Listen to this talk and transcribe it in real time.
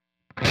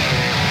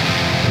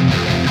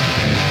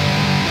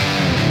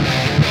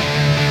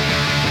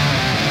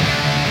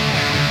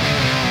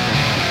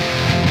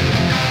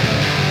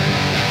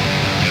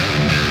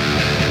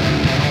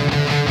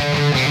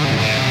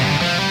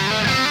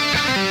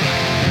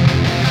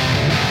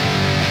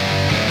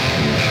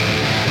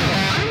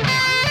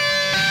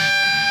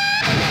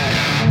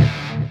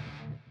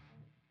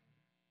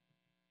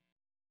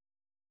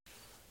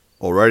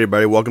Alrighty,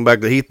 everybody, welcome back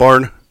to Heath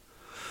Barn.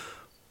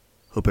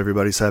 Hope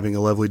everybody's having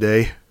a lovely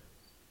day.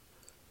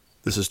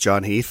 This is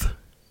John Heath. I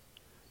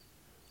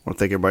want to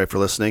thank everybody for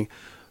listening.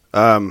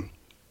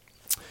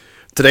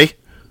 Today,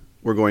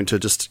 we're going to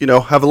just,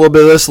 have a little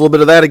bit of this, a little bit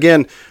of that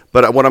again.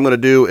 But what I'm going to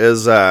do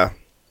is, I'm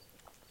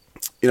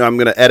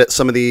going to edit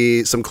some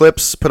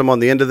clips, put them on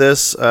the end of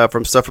this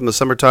from stuff from the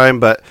summertime.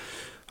 But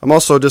I'm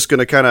also just going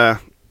to kind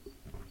of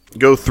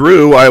go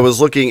through. I was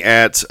looking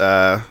at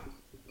the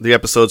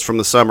episodes from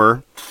the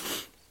summer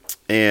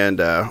and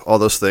all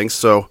those things.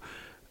 So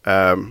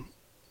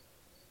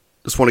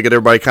just want to get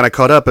everybody kind of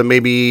caught up. And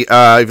maybe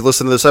if you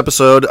listen to this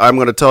episode, I'm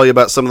going to tell you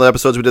about some of the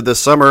episodes we did this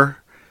summer.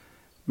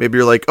 Maybe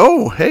you're like,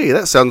 oh, hey,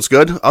 that sounds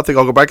good. I think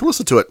I'll go back and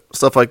listen to it.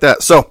 Stuff like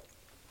that. So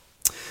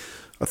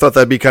I thought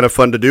that'd be kind of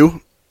fun to do.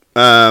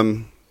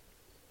 I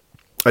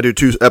do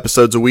 2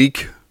 episodes a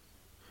week.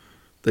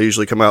 They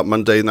usually come out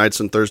Monday nights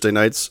and Thursday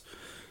nights.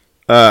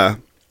 I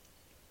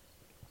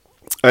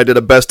did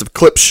a best of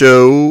clip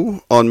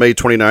show on May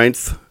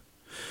 29th.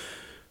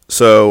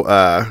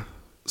 So,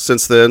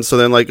 since then,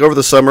 over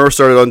the summer,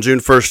 started on June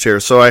 1st here.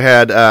 So I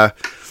had,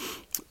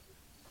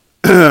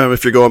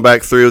 if you're going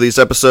back through these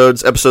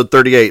episodes, episode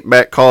 38,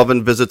 Matt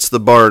Colvin visits the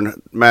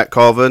barn. Matt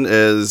Colvin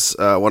is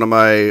one of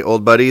my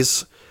old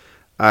buddies.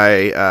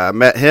 I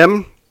met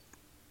him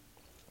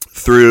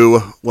through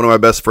one of my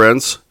best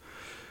friends.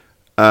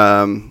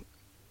 Matt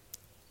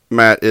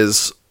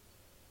is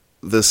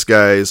this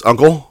guy's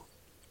uncle.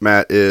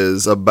 Matt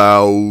is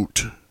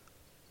about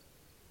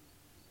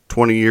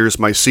 20 years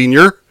my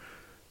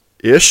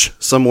senior-ish,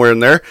 somewhere in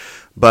there.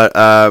 But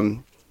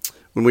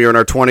when we were in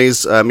our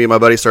 20s, me and my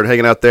buddy started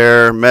hanging out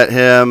there, met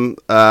him,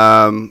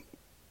 had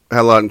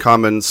a lot in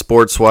common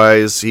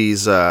sports-wise.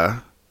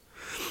 So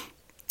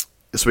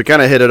we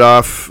kind of hit it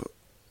off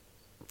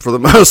for the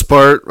most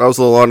part. I was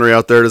a little ornery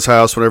out there at his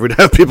house whenever we'd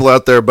have people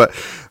out there. But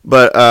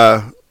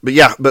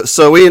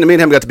so me and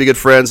him got to be good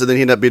friends, and then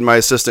he ended up being my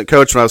assistant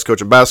coach when I was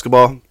coaching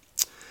basketball.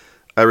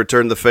 I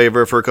returned the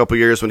favor for a couple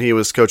years when he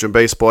was coaching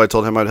baseball. I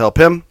told him I'd help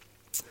him.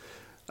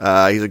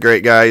 He's a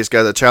great guy. He's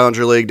got the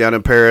Challenger League down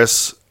in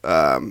Paris.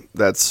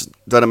 That's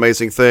done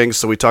amazing things.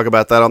 So we talk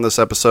about that on this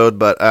episode.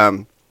 But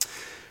and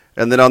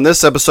then on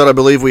this episode, I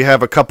believe we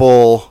have a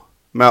couple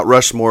Mount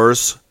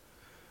Rushmores.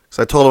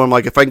 So I told him, I'm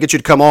like, if I can get you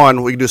to come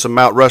on, we can do some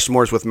Mount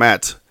Rushmores with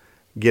Matt.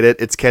 Get it?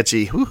 It's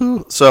catchy.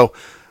 Woohoo! So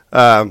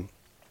I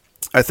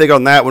think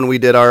on that one we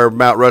did our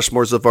Mount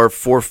Rushmores of our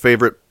 4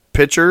 favorite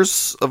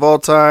pitchers of all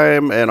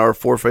time and our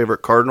 4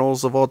 favorite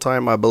Cardinals of all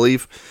time, I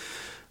believe.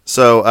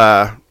 So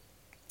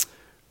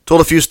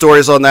told a few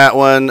stories on that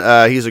one.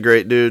 He's a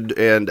great dude,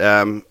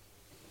 and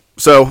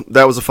so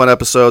that was a fun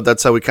episode.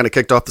 That's how we kind of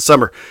kicked off the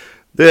summer.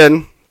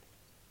 Then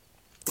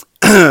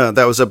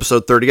that was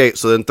episode 38.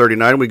 So then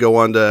 39 we go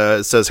on to,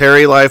 it says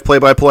Harry live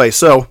play-by-play.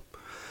 So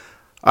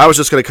I was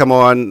just going to come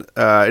on.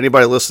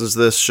 Anybody who listens to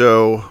this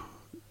show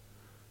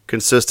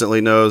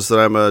consistently knows that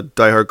I'm a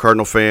diehard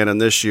Cardinal fan, and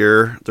this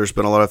year there's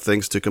been a lot of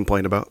things to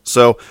complain about.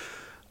 So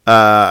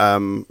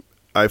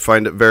I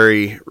find it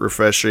very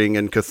refreshing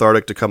and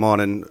cathartic to come on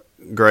and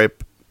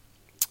gripe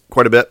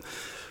quite a bit.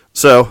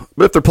 So,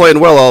 but if they're playing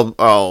well,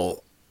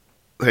 I'll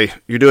hey,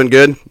 you're doing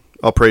good,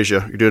 I'll praise you.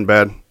 You're doing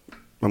bad,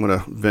 I'm going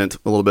to vent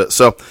a little bit.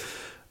 So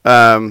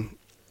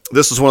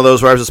this is one of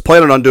those where I was just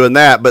planning on doing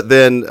that, but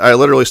then I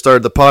literally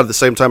started the pod at the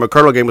same time a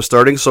Cardinal game was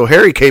starting. So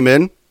Harry came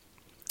in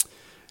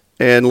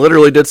and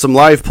literally did some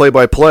live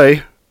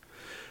play-by-play.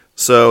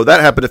 So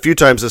that happened a few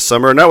times this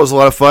summer, and that was a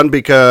lot of fun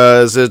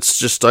because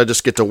I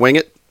just get to wing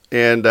it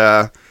and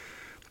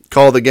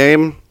call the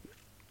game,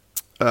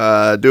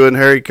 doing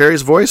Harry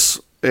Carey's voice,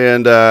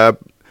 and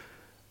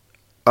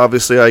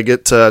obviously I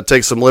get to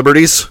take some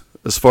liberties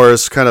as far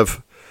as kind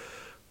of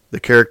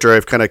the character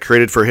I've kind of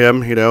created for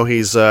him.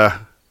 He's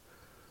a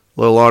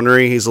little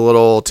ornery, he's a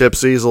little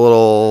tipsy, he's a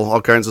little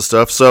all kinds of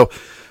stuff. So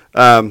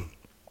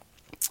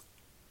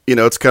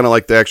it's kind of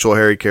like the actual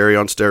Harry Carey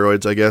on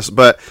steroids, I guess.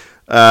 But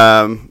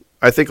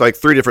I think like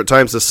 3 different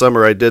times this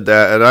summer I did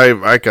that, and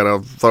I kind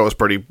of thought it was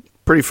pretty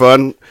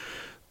fun.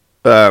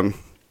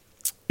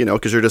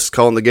 Because you're just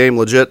calling the game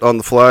legit on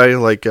the fly,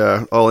 like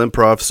all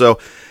improv. So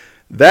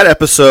that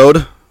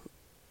episode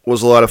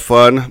was a lot of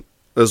fun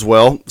as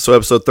well. So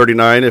episode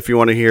 39, if you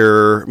want to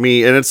hear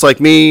me, and it's like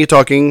me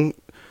talking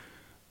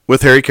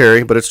with Harry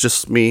Carey, but it's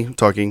just me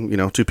talking,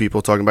 2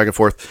 people talking back and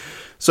forth.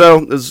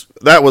 So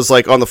that was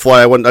like on the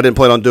fly. I didn't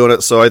plan on doing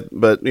it. So I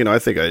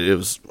think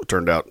it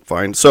turned out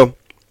fine. So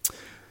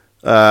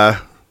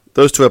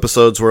those 2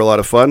 episodes were a lot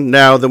of fun.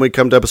 Now then we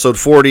come to episode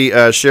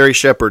 40. Sherry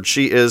Shepard.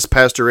 She is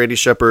Pastor Randy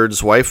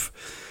Shepard's wife.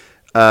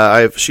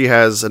 She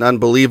has an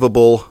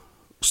unbelievable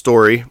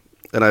story,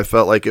 and I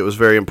felt like it was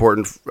very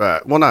important.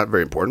 Well, not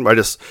very important.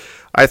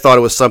 I thought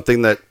it was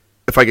something that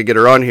if I could get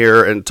her on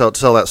here and tell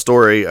that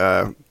story,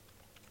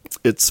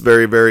 it's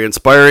very, very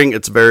inspiring.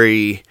 It's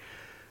very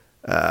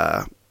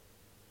it's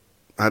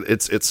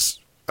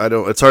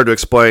hard to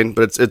explain,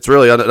 but it's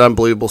really an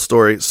unbelievable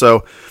story.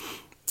 So,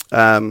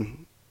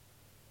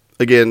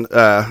 again,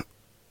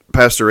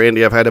 Pastor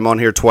Randy, I've had him on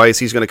here twice.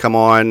 He's going to come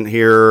on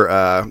here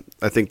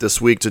I think this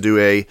week to do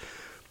a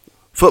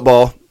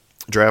football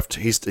draft.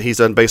 He's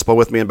done baseball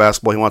with me and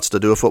basketball. He wants to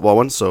do a football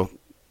one, so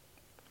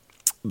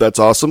that's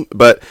awesome.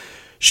 But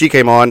she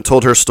came on,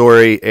 told her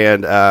story,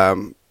 and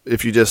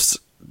if you just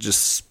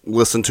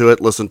listen to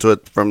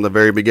it from the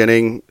very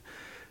beginning,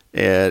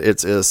 and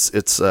it's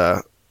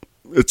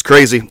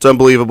crazy. It's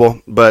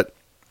unbelievable, but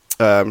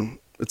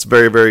it's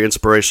very, very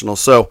inspirational.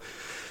 So,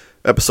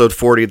 episode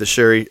 40, the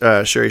Sherry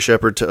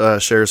Shepherd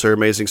shares her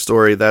amazing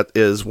story. That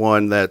is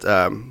one that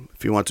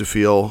if you want to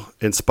feel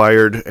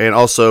inspired and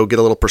also get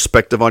a little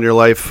perspective on your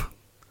life,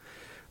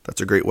 that's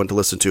a great one to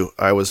listen to.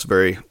 I was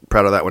very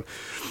proud of that one.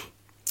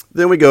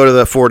 Then we go to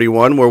the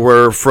 41 where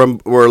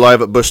we're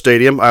live at Busch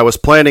Stadium. I was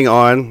planning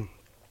on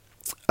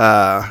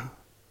I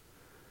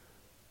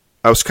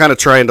was kind of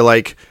trying to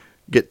like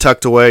get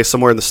tucked away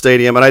somewhere in the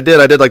stadium, and I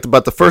did like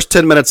about the first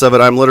 10 minutes of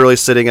it. I'm literally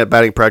sitting at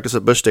batting practice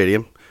at Busch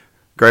Stadium,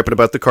 griping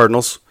about the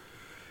Cardinals,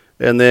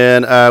 and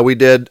then I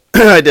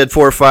did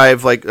 4 or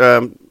 5 like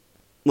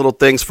little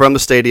things from the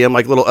stadium,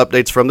 like little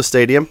updates from the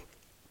stadium,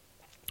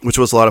 which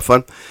was a lot of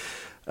fun.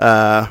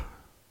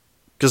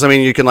 Because I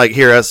mean, you can like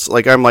hear us,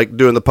 like I'm like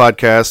doing the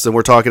podcast, and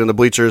we're talking in the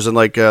bleachers, and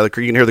like you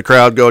can hear the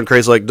crowd going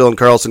crazy, like Dylan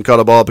Carlson caught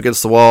a ball up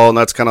against the wall, and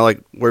that's kind of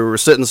like where we were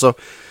sitting. So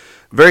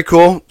very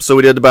cool. So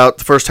we did about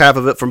the first half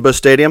of it from Busch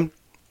Stadium,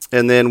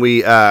 and then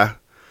I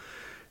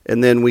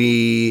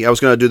was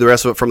going to do the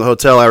rest of it from the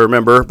hotel, I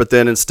remember, but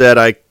then instead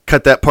I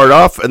cut that part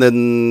off, and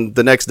then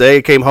the next day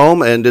I came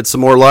home and did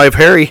some more live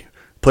Harry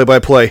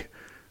play-by-play,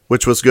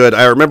 which was good.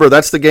 I remember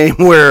that's the game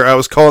where I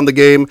was calling the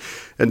game,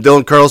 and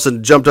Dylan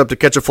Carlson jumped up to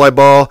catch a fly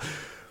ball,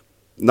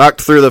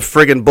 knocked through the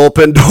friggin'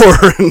 bullpen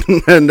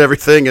door and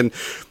everything, and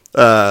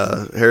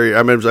Harry,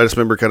 I just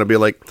remember kind of being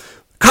like,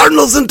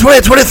 Cardinals in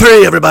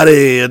 2023,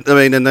 everybody! And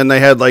then they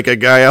had like a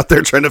guy out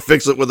there trying to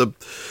fix it with it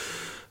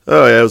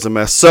was a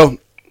mess. So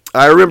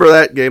I remember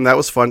that game. That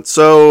was fun.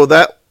 So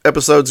that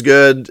episode's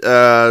good.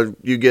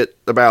 You get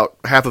about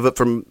half of it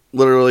from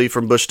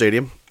Busch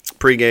Stadium,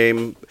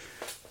 pre-game,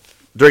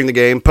 during the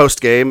game,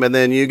 post-game, and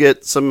then you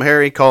get some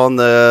Harry calling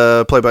doing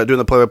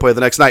the play-by-play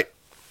the next night.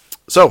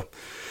 So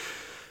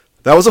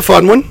that was a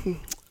fun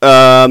one.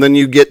 Then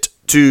you get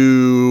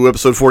to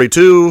episode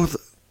 42.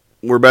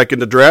 We're back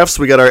into drafts.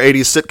 We got our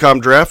 80s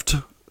sitcom draft.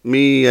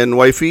 Me and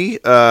wifey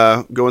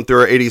going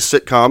through our 80s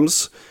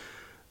sitcoms.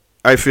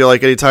 I feel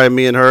like anytime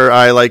me and her,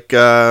 I like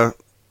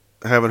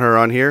having her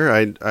on here.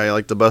 I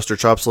like to bust her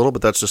chops a little,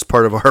 but that's just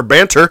part of our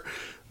banter.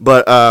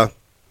 But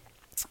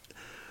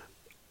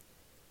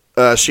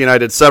she and I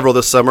did several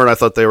this summer, and I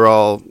thought they were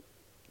all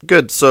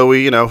good. So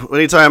we,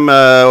 anytime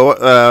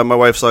my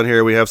wife's on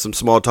here, we have some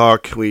small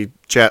talk, we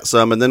chat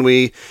some, and then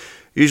we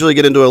usually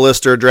get into a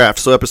list or a draft.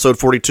 So episode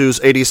 42's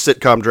 80s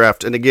sitcom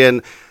draft. And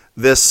again,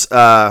 this,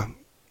 I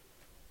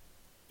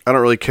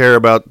don't really care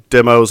about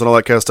demos and all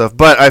that kind of stuff,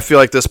 but I feel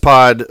like this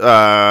pod,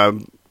 a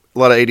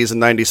lot of 80s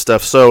and 90s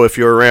stuff. So if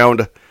you're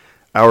around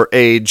our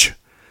age,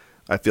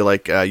 I feel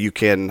like you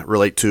can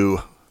relate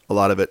to a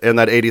lot of it. And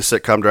that 80s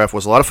sitcom draft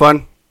was a lot of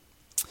fun.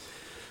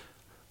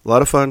 A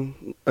lot of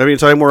fun. Every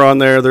time we're on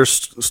there,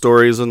 there's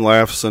stories and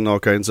laughs and all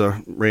kinds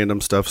of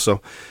random stuff.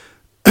 So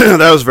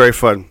that was very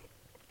fun.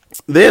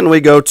 Then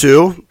we go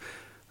to,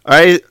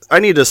 I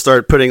need to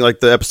start putting like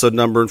the episode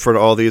number in front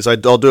of all these.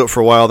 I'll do it for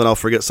a while, then I'll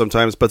forget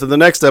sometimes. But then the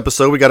next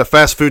episode, we got a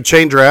fast food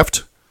chain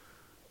draft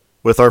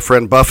with our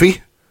friend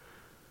Buffy.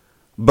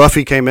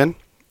 Buffy came in.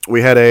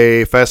 We had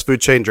a fast food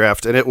chain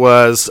draft, and it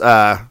was, it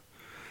was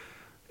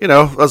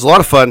a lot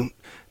of fun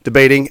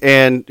debating.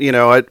 And,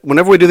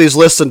 whenever we do these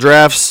lists and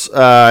drafts,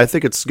 I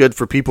think it's good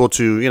for people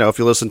to, if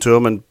you listen to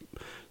them and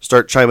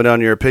start chiming in on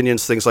your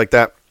opinions, things like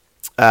that.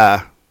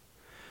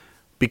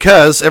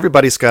 Because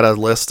everybody's got a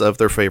list of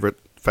their favorite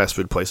fast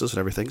food places and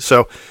everything.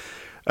 So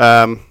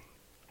that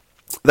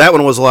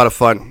one was a lot of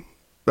fun.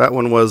 That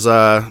one was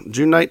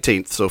June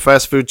 19th. So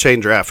fast food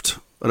chain draft,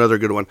 another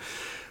good one.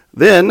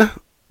 Then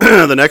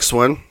the next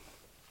one,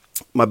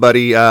 my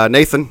buddy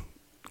Nathan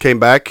came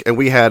back, and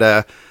we had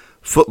a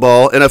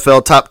football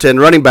NFL top 10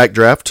 running back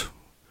draft.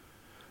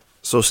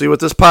 So see,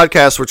 with this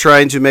podcast, we're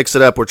trying to mix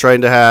it up.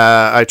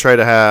 I try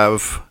to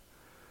have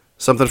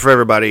something for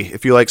everybody.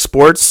 If you like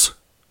sports,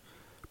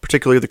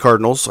 particularly the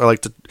Cardinals, I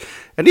like to,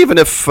 and even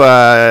if,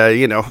 I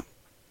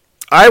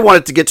want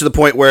it to get to the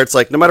point where it's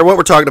like, no matter what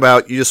we're talking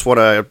about,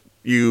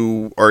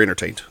 you are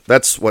entertained.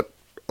 That's what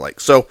I like.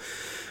 So,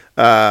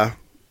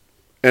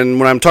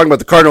 and when I'm talking about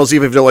the Cardinals,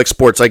 even if you don't like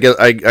sports, I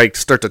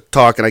start to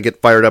talk and I get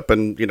fired up,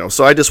 and,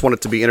 so I just want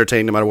it to be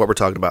entertained no matter what we're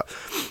talking about.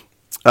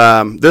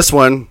 This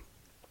one,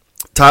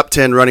 top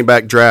 10 running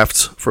back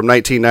drafts from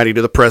 1990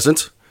 to the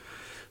present.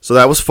 So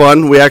that was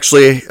fun.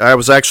 I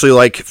was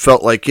actually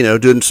felt like,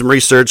 doing some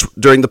research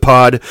during the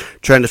pod,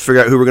 trying to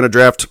figure out who we're going to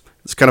draft.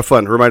 It's kind of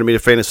fun. It reminded me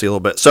of fantasy a little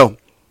bit. So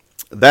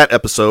that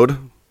episode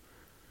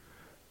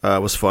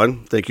was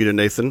fun. Thank you to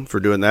Nathan for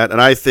doing that.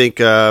 And I think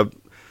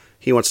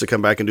he wants to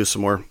come back and do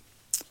some more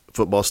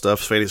football stuff.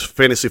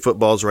 Fantasy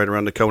football is right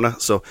around the corner.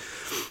 So,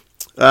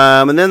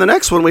 and then the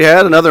next one we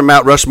had another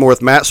Mount Rushmore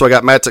with Matt. So I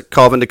got Matt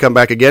Colvin to come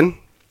back again.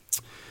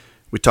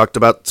 We talked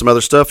about some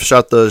other stuff,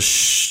 shot the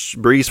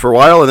breeze for a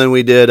while, and then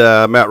we did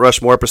a Mount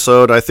Rushmore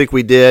episode. I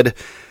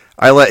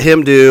let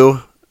him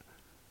do,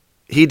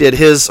 he did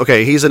his,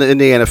 okay, he's an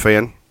Indiana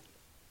fan.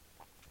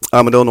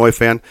 I'm an Illinois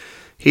fan.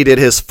 He did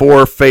his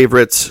 4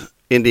 favorite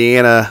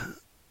Indiana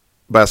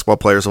basketball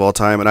players of all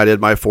time, and I did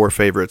my 4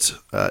 favorite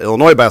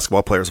Illinois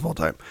basketball players of all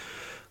time.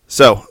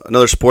 So,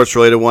 another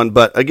sports-related one,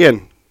 but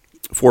again,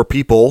 for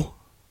people,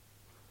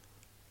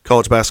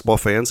 college basketball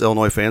fans,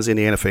 Illinois fans,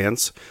 Indiana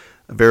fans,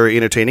 a very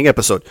entertaining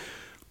episode.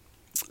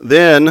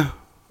 Then,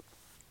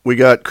 we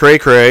got Cray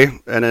Cray,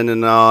 and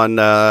then on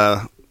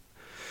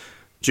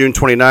June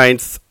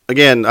 29th,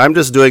 again, I'm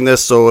just doing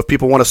this so if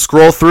people want to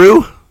scroll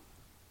through,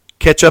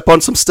 catch up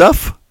on some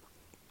stuff,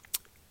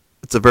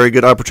 it's a very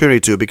good opportunity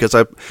to, because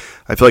I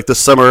feel like this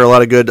summer a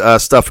lot of good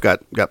stuff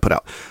got put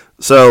out.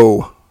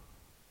 So,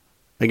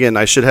 again,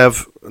 I should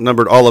have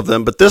numbered all of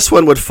them, but this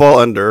one would fall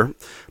under,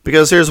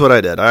 because here's what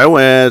I did. I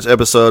went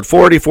episode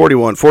 40,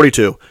 41,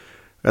 42,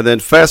 and then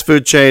fast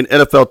food chain,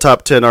 NFL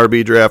top 10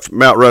 RB draft,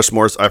 Mount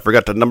Rushmores. I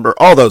forgot to number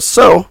all those,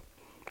 so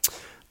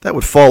that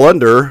would fall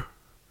under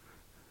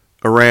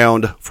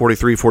around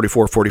 43,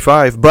 44,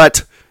 45,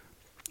 but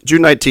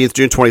June 19th,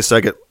 June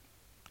 22nd,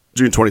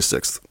 June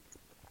 26th.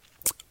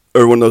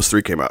 Or when those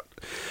 3 came out.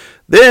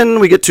 Then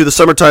we get to the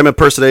summertime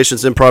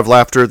impersonations, improv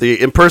laughter. The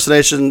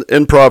impersonation,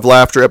 improv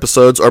laughter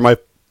episodes are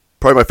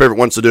probably my favorite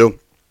ones to do.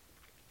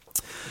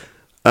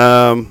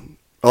 I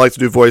like to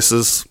do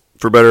voices,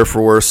 for better or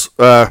for worse.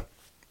 But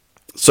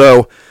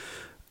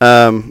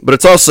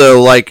it's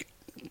also like,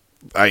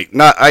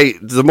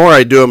 the more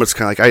I do them, it's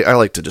kind of like I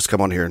like to just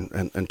come on here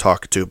and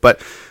talk too. But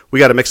we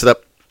got to mix it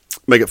up,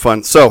 make it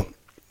fun. So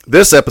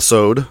this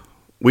episode,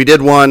 we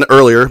did one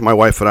earlier, my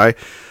wife and I.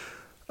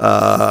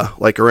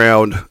 Like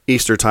around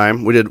Easter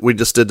time. We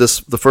just did this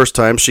the first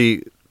time.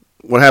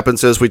 What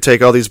happens is we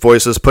take all these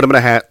voices, put them in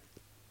a hat,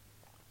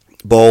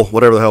 bowl,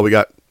 whatever the hell we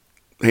got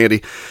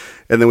handy,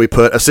 and then we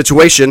put a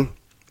situation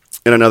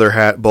in another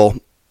hat, bowl,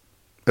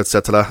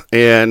 etc.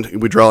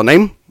 And we draw a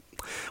name,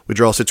 we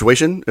draw a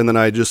situation, and then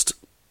I just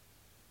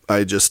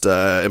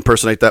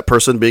impersonate that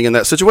person being in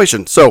that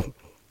situation. So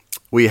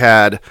we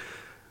had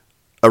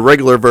a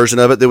regular version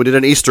of it, then we did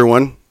an Easter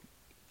one.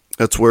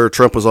 That's where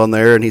Trump was on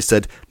there, and he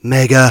said,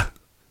 "Mega,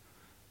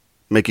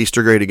 make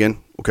Easter great again."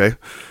 Okay,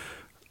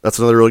 that's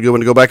another really good one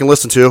to go back and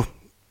listen to.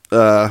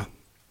 The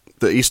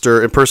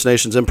Easter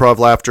impersonations, improv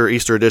laughter,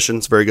 Easter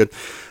editions, very good.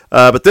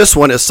 But this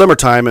one is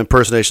summertime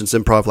impersonations,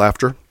 improv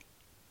laughter.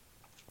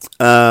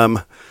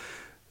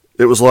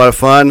 It was a lot of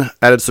fun.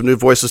 Added some new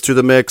voices to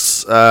the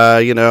mix.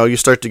 You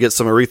start to get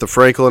some Aretha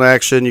Franklin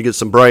action. You get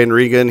some Brian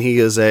Regan. He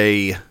is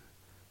a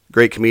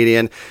great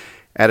comedian.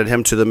 Added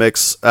him to the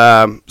mix.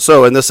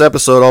 So in this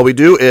episode, all we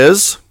do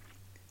is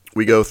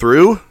we go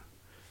through.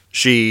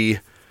 She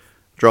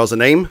draws a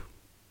name.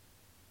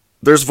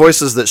 There's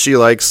voices that she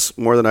likes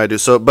more than I do.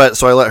 So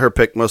I let her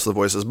pick most of the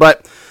voices.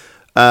 But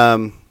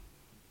the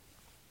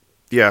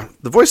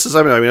voices.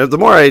 I mean,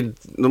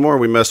 the more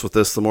we mess with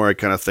this, the more I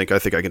kind of think I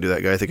can do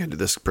that guy. I think I can do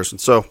this person.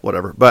 So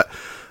whatever. But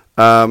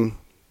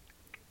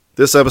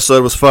this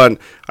episode was fun.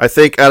 I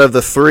think out of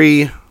the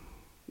 3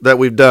 that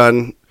we've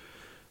done,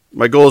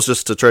 my goal is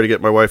just to try to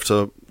get my wife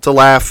to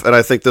laugh, and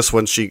I think this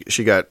one she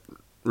got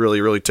really,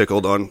 really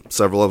tickled on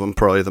several of them,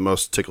 probably the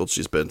most tickled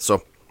she's been.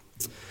 So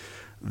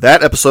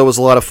that episode was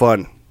a lot of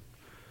fun.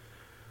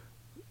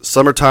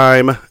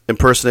 Summertime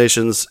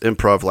impersonations,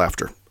 improv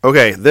laughter.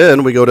 Okay,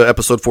 then we go to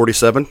episode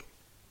 47.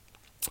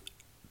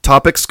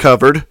 Topics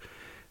covered,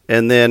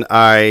 and then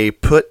I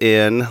put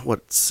in,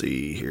 let's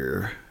see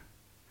here.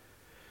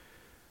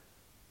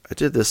 I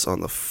did this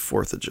on the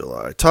 4th of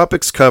July.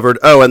 Topics covered.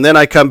 Oh, and then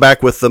I come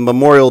back with the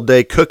Memorial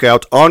Day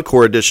Cookout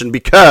Encore Edition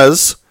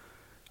because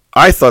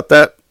I thought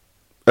that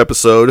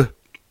episode,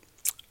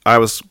 I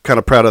was kind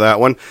of proud of that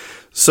one.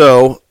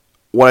 So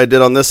what I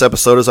did on this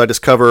episode is I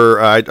just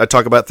cover, I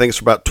talk about things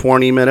for about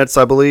 20 minutes,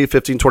 I believe,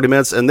 15, 20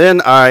 minutes, and then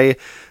I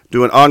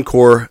do an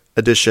encore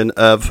edition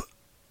of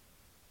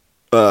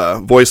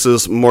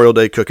Voices Memorial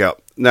Day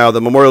Cookout. Now,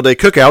 the Memorial Day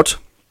Cookout,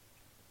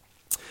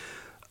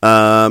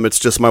 it's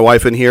just my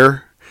wife in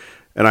here.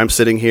 And I'm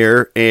sitting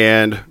here,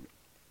 and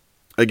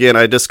again,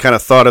 I just kind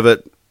of thought of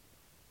it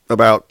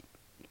about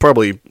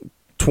probably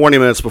 20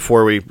 minutes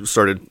before we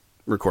started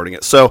recording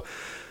it. So,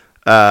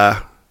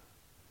 I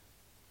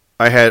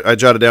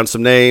jotted down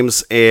some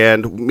names,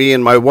 and me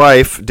and my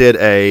wife did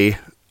a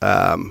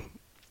Mount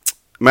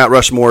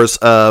Rushmores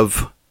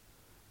of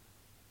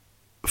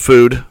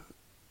food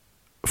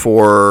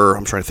for,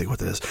 I'm trying to think what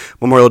this is,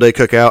 Memorial Day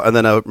Cookout, and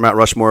then a Mount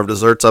Rushmore of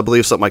desserts, I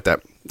believe, something like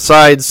that.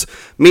 Sides,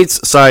 meats,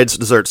 sides,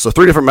 desserts. So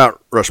 3 different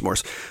Mount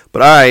Rushmores.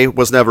 But I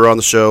was never on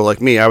the show like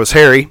me. I was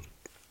Harry.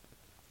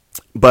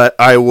 But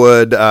I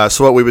would,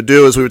 so what we would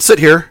do is we would sit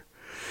here.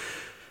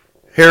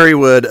 Harry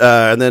would,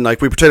 and then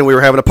like we pretended we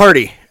were having a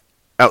party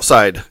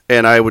outside.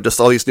 And I would just,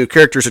 all these new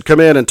characters would come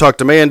in and talk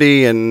to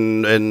Mandy,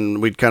 and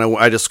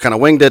I just kind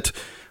of winged it.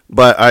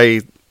 But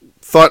I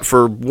thought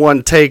for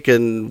one take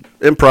and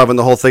improv and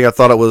the whole thing, I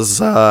thought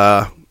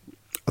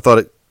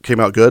it came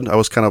out good. I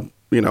was kind of,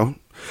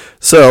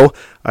 So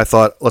I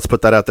thought, let's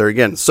put that out there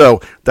again.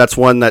 So that's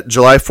one that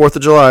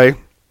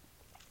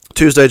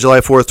Tuesday, July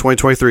 4th,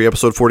 2023,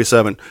 episode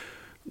 47.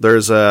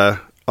 There's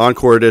a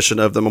encore edition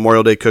of the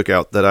Memorial Day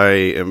Cookout that I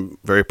am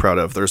very proud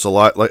of. There's a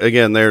lot,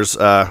 there's,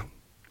 I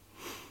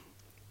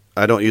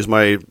don't use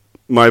my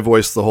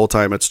voice the whole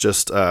time. It's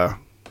just,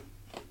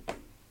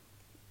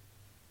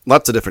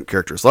 lots of different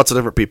characters, lots of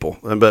different people.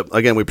 But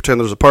again, we pretend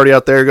there's a party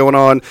out there going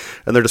on,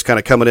 and they're just kind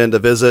of coming in to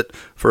visit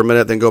for a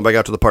minute, then going back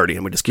out to the party.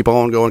 And we just keep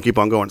on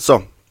going.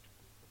 So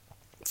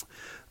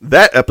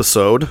that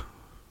episode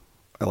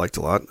I liked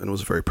a lot and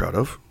was very proud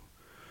of,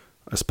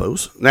 I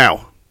suppose.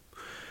 Now,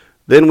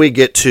 then we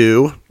get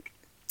to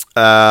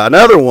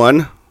another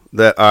one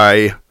that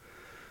I...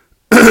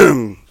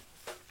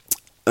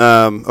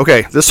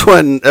 okay, this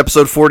one,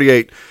 episode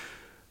 48,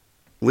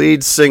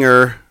 lead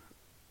singer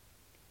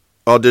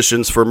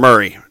auditions for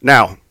Murray.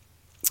 Now,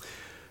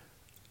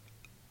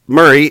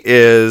 Murray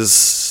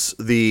is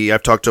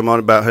I've talked to him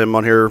about him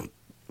on here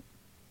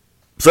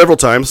several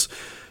times.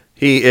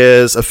 He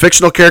is a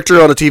fictional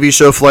character on a TV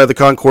show, Flight of the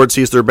Conchords.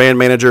 He's their band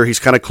manager. He's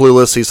kind of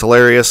clueless. He's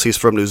hilarious. He's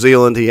from New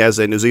Zealand. He has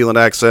a New Zealand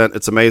accent.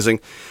 It's amazing.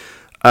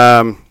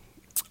 I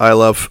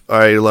love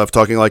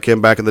talking like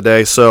him back in the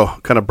day, so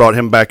kind of brought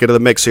him back into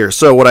the mix here.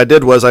 So what I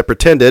did was I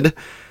pretended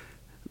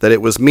that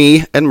it was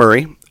me and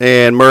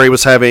Murray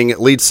was having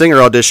lead singer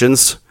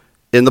auditions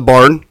in the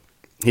barn.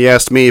 He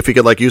asked me if he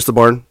could use the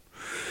barn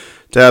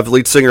to have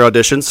lead singer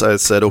auditions. I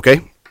said,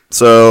 okay.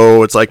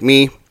 So it's like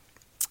me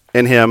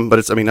and him, but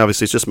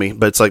obviously it's just me,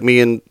 but it's like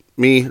me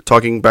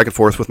talking back and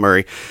forth with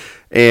Murray.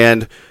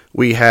 And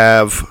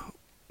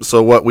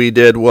so what we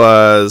did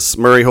was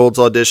Murray holds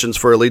auditions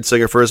for a lead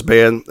singer for his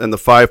band, and the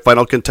 5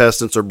 final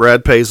contestants are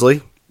Brad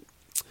Paisley.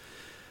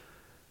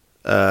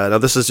 Now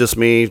this is just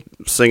me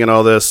singing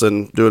all this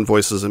and doing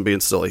voices and being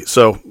silly.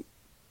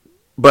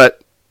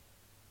 But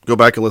go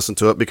back and listen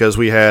to it, because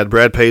we had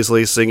Brad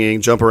Paisley singing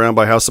Jump Around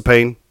by House of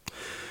Pain,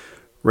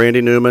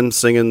 Randy Newman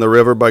singing The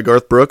River by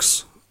Garth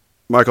Brooks,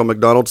 Michael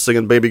McDonald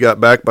singing Baby Got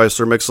Back by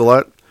Sir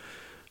Mix-a-Lot,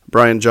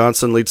 Brian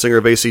Johnson, lead singer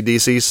of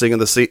AC/DC, singing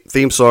the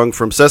theme song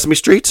from Sesame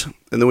Street,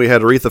 and then we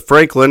had Aretha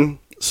Franklin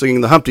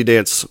singing the Humpty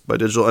Dance by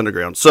Digital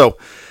Underground. So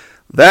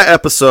that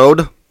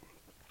episode,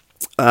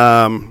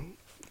 again,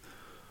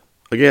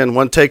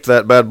 one take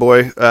that bad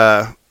boy,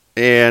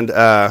 and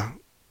I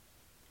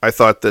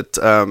thought that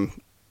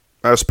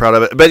I was proud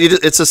of it. But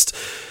it's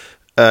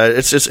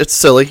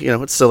silly,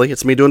 it's silly.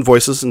 It's me doing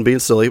voices and being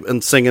silly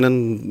and singing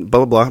and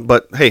blah blah blah.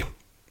 But hey,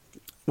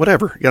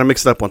 whatever. You gotta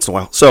mix it up once in a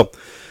while. So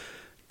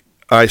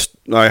I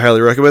highly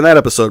recommend that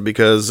episode,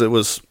 because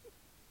it's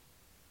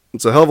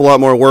a hell of a lot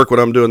more work when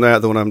I'm doing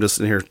that than when I'm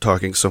just in here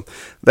talking. So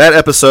that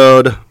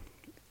episode,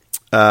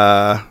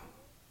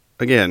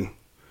 again,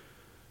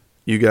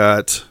 you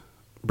got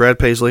Brad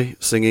Paisley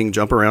singing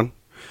Jump Around.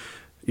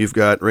 You've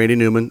got Randy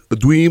Newman, A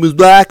Dream is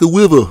Like a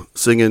River,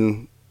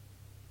 singing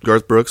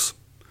Garth Brooks.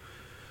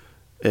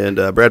 And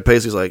Brad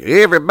Paisley's like,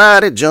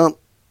 everybody jump,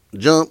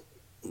 jump,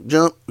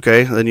 jump.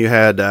 Okay, then you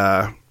had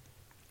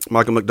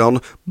Michael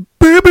McDonald,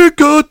 Baby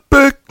Got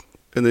Back.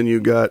 And then you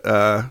got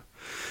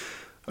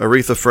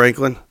Aretha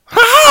Franklin,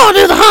 oh,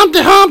 do the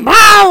Humpty Hump,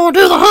 oh,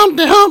 do the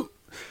Humpty Hump.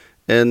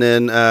 And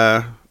then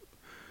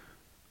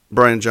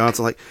Brian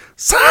Johnson, like,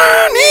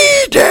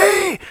 sunny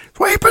day,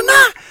 sweeping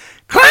the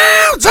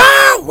clouds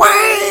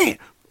away.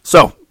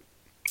 So,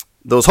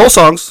 those whole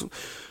songs.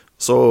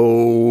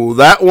 So,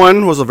 that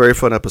one was a very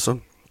fun episode.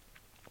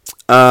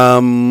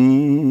 All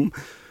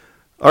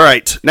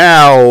right.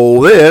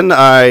 Now, then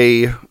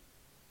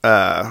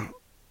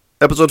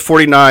episode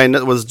 49,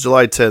 that was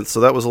July 10th, so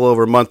that was a little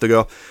over a month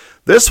ago.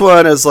 This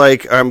one is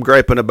like, I'm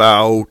griping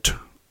about,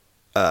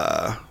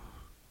 I'm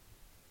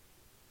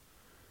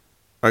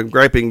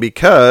griping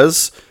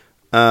because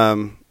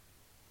my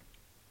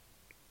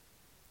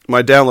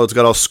downloads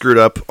got all screwed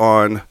up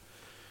on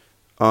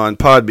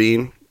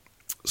Podbean.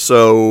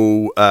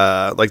 So,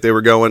 they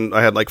were going,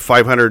 I had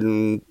 500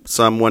 and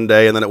some one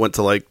day, and then it went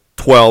to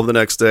 12 the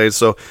next day.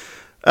 So,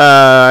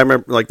 I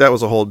remember, that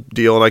was a whole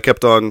deal, and I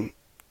kept on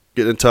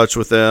getting in touch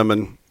with them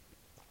and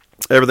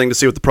everything to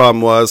see what the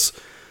problem was.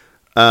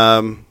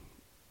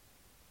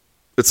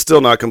 It's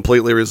still not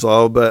completely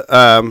resolved, but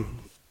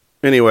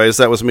anyways,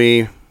 that was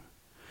me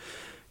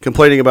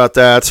complaining about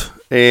that.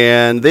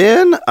 And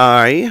then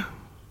I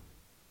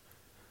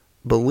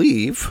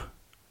believe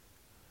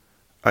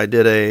I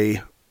did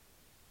a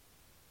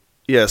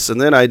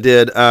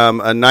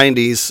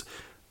 90s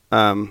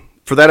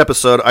for that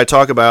episode. I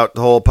talk about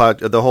the whole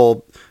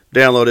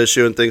download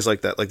issue and things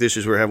like that, the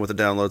issues we were having with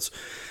the downloads.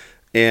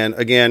 And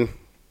again,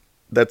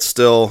 that's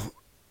still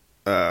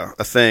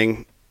a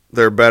thing.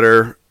 They're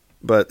better,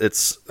 but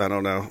it's, I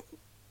don't know.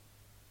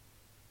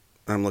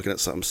 I'm looking at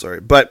something,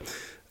 sorry. But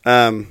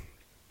in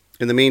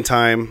the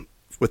meantime,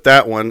 with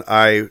that one,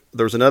 there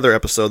was another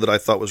episode that I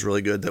thought was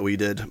really good that we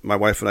did, my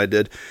wife and I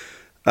did.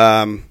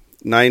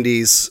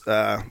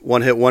 90s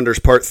One Hit Wonders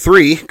Part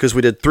 3, because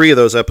we did 3 of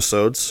those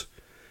episodes.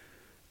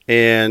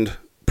 And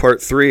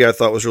Part 3 I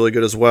thought was really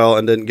good as well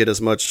and didn't get as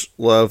much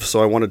love,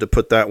 so I wanted to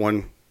put that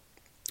one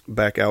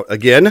back out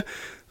again.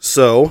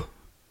 So,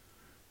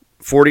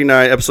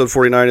 episode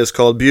 49 is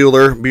called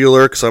Bueller,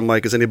 because I'm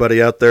like, is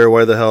anybody out there?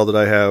 Why the hell did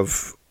I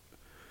have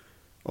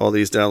all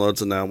these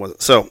downloads and now I'm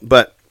so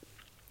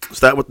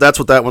that's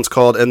what that one's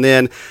called. And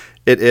then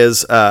it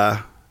is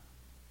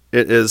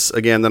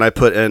again, then I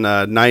put in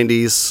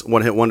 90s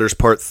One Hit Wonders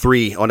Part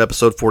 3 on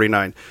episode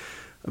 49.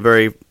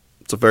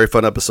 It's a very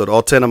fun episode.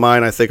 All 10 of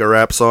mine, I think, are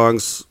rap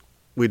songs.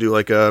 We do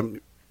a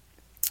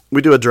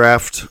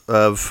draft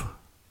of,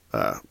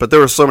 but there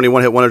were so many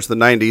One Hit Wonders in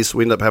the 90s,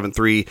 we ended up having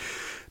 3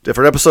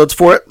 different episodes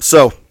for it.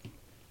 So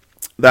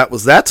that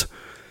was that.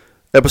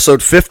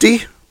 Episode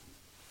 50.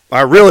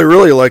 I really,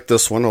 really like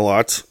this one a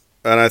lot.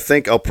 And I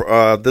think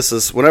this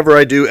is, whenever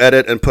I do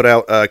edit and put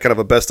out kind of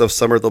a best of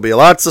summer, there'll be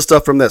lots of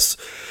stuff from this.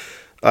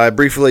 I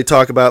briefly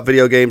talk about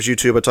video games,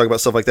 YouTube, I talk about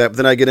stuff like that. But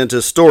then I get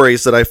into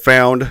stories that I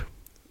found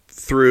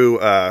through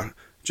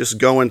just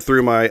going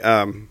through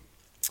my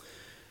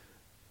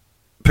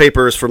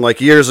papers from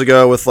like years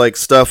ago with like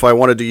stuff I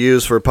wanted to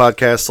use for a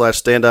podcast /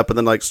 stand-up, and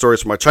then like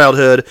stories from my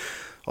childhood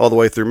all the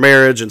way through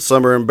marriage, and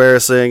some are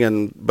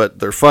embarrassing, but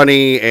they're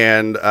funny,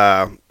 and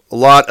a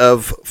lot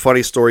of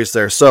funny stories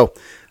there. So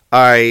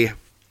I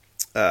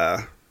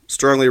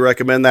strongly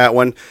recommend that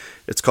one.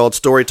 It's called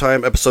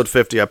Storytime, episode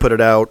 50. I put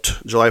it out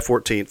July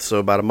 14th, so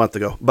about a month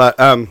ago. But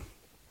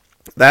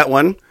that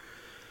one,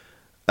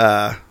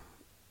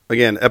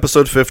 again,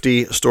 episode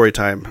 50,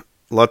 Storytime.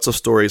 Lots of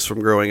stories from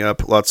growing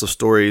up, lots of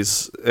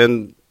stories,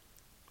 and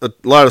a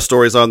lot of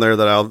stories on there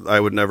that I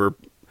would never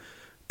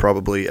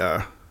probably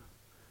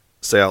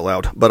say out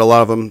loud, but a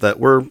lot of them that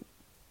were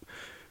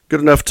good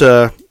enough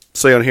to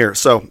say on here.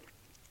 So,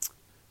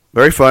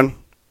 very fun.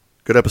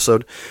 Good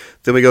episode.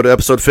 Then we go to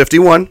episode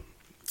 51,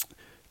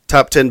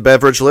 top 10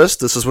 beverage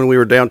list. This is when we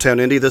were downtown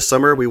Indy this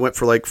summer. We went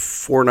for like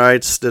 4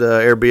 nights, did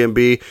a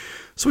Airbnb.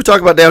 So we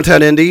talk about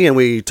downtown Indy, and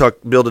we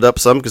build it up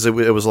some because it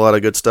was a lot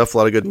of good stuff, a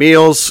lot of good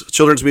meals.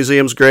 Children's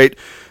Museum's great.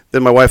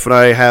 Then my wife and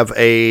I have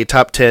a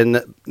top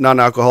 10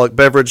 non-alcoholic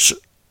beverage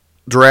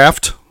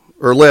draft,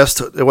 or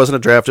list. It wasn't a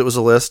draft, it was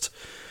a list.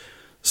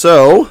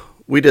 So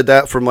we did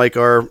that from like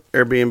our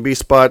Airbnb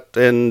spot,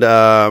 and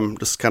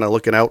just kind of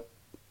looking out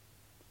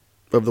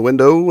of the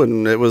window,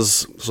 and that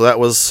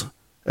was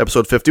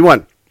episode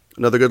 51.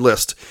 Another good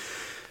list.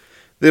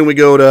 Then we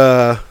go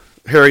to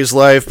Harry's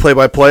live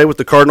play-by-play with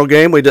the Cardinal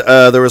game.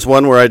 There was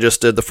one where I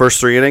just did the first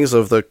 3 innings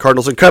of the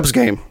Cardinals and Cubs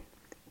game.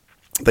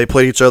 They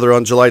played each other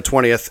on July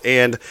 20th,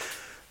 and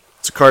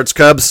it's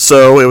Cards-Cubs,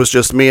 so it was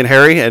just me and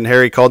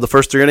Harry called the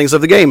first 3 innings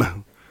of the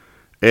game.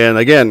 And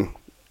again,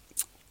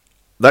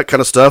 that kind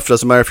of stuff,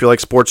 doesn't matter if you like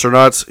sports or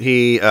not,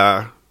 he's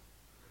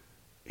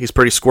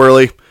pretty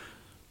squirrely.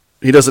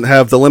 He doesn't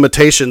have the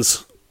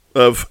limitations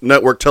of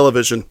network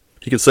television.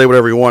 He can say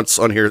whatever he wants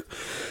on here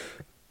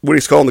when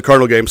he's calling the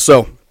Cardinal game.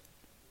 So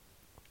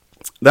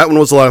that one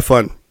was a lot of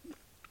fun.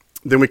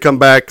 Then we come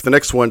back, the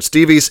next one,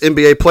 Stevie's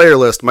NBA player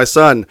list. My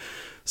son,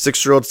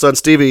 6-year-old son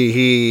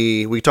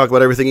Stevie, we talk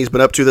about everything he's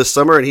been up to this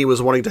summer, and he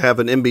was wanting to have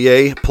an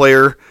NBA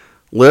player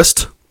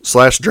list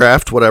 /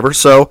 draft, whatever.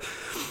 So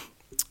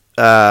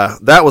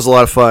that was a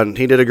lot of fun.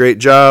 He did a great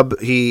job.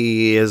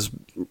 He has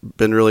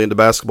been really into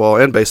basketball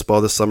and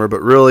baseball this summer,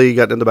 but really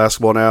got into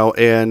basketball now,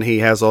 and he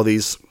has all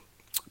these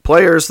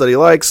players that he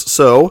likes,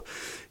 so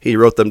he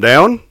wrote them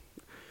down,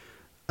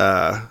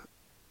 and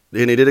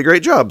he did a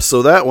great job.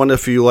 So that one,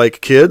 if you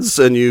like kids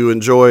and you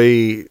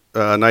enjoy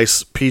a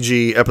nice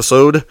PG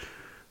episode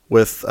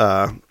with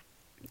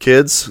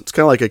kids, it's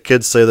kind of like a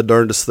kids say the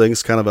darndest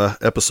things kind of a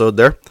episode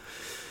there.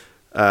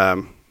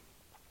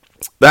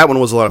 That one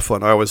was a lot of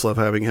fun. I always love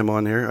having him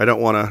on here. I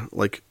don't want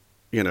to,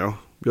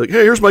 be like,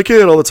 hey, here's my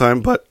kid all the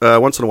time, but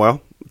once in a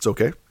while, it's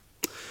okay.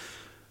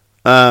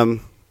 And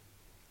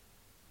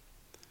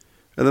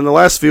then the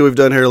last few we've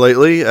done here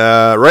lately,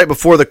 right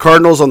before the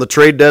Cardinals on the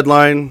trade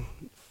deadline,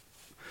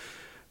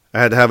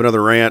 I had to have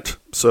another rant,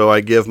 so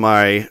I give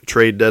my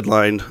trade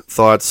deadline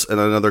thoughts and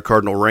another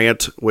Cardinal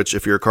rant, which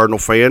if you're a Cardinal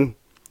fan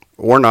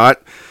or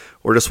not,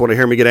 or just want to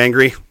hear me get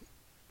angry,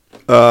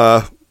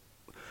 those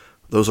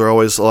are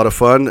always a lot of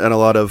fun, and a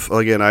lot of,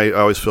 again, I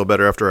always feel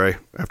better after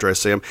I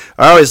say them.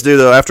 I always do,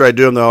 though. After I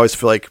do them, though, I always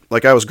feel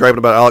like I was griping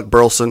about Alec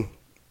Burleson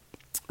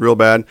real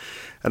bad,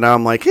 and now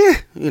I'm like,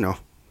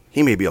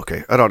 he may be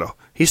okay. I don't know.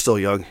 He's still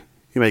young.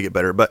 He may get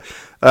better, but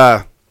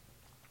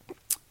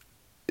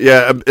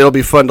yeah, it'll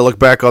be fun to look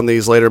back on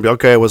these later and be,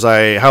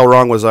 okay, how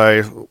wrong was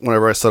I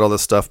whenever I said all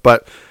this stuff?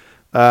 But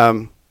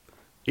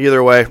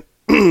either way,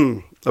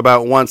 I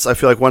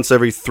feel like once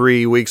every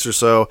 3 weeks or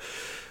so,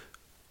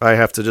 I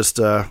have to just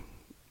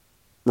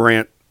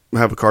rant,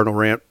 have a Cardinal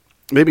rant.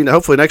 Maybe,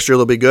 hopefully next year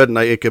it'll be good, and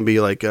it can be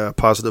like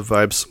positive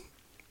vibes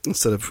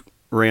instead of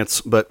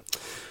rants. But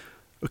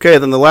okay,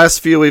 then the last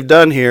few we've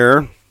done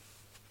here,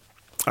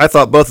 I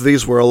thought both of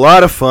these were a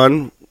lot of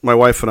fun. My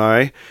wife and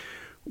I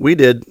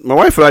did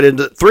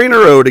 3 in a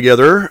row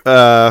together.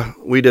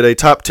 We did a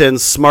top 10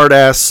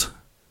 smartass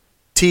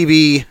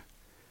TV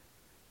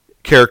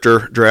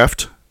character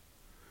draft.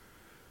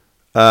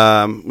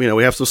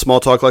 We have some small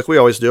talk like we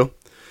always do.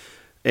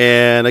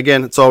 And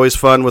again, it's always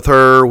fun with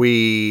her.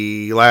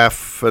 We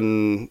laugh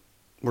and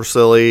We're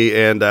silly.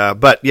 And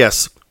but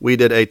yes, we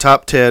did a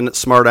top 10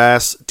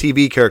 smartass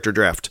TV character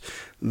draft.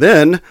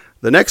 Then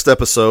the next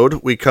episode,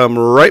 we come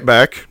right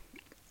back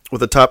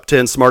with a top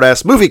 10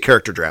 smartass movie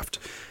character draft.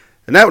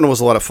 And that one was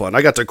a lot of fun.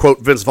 I got to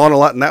quote Vince Vaughn a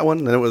lot in that one.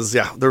 And it was,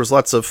 there was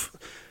lots of,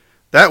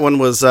 that one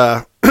was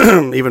even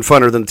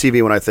funner than the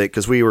TV one, I think,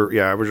 because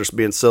we're just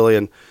being silly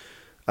and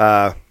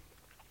a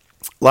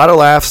lot of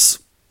laughs,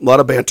 a lot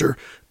of banter.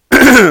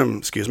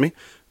 Excuse me.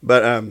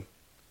 But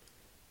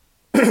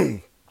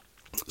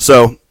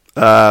so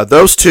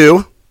those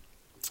two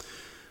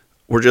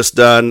were just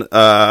done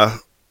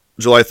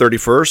July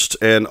 31st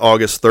and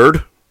August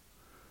 3rd.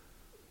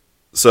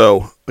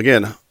 So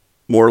again,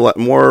 more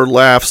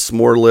laughs,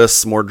 more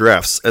lists, more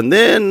drafts. And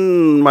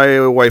then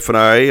my wife and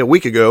I, a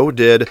week ago,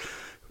 did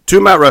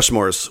 2 Mount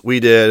Rushmores. We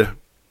did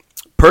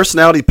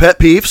personality pet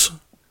peeves,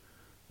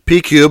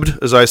 P cubed,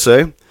 as I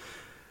say.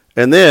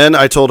 And then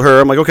I told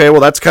her, I'm like, okay,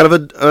 well, that's kind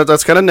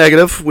of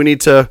negative. We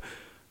need to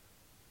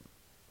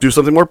do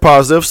something more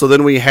positive. So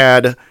then we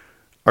had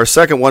our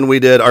second one. We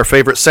did our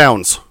favorite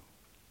sounds.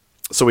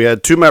 So we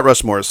had 2 Mount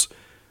Rushmores,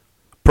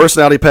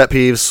 personality pet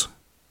peeves,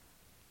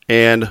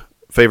 and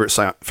favorite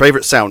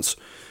sounds.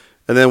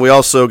 And then we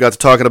also got to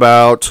talking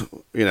about,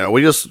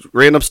 we just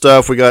random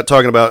stuff. We got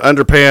talking about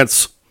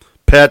underpants,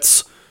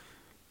 pets,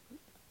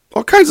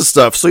 all kinds of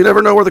stuff. So you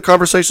never know where the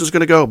conversation is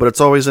going to go, but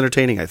it's always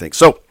entertaining, I think.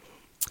 So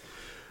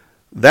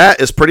that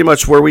is pretty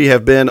much where we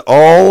have been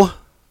all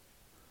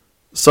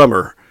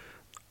summer.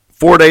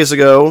 4 days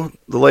ago,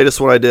 the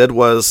latest one I did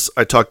was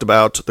I talked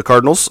about the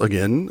Cardinals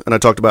again, and I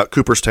talked about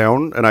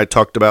Cooperstown, and I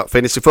talked about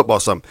fantasy football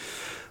some.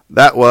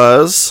 That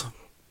was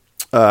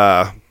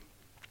the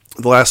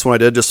last one I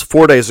did just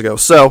 4 days ago.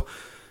 So,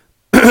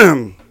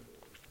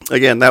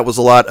 again, that was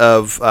a lot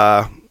of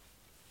fun.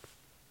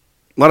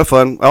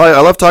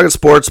 I love talking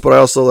sports, but I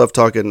also love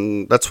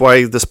talking. That's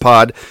why this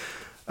pod,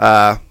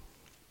 there's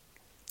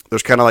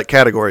kind of like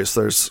categories.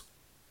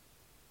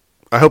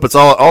 I hope it's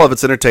all of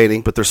it's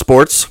entertaining, but there's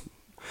sports.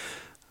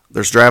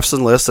 There's drafts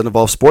and lists that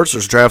involve sports.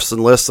 There's drafts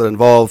and lists that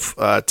involve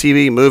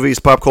TV, movies,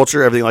 pop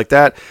culture, everything like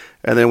that.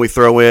 And then we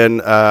throw in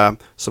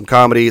some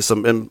comedy,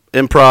 some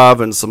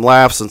improv, and some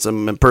laughs, and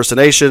some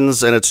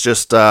impersonations. And it's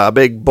just a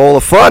big bowl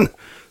of fun.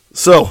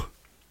 So,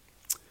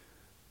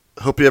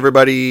 hope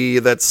everybody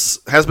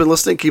has been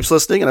listening keeps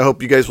listening. And I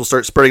hope you guys will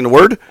start spreading the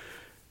word.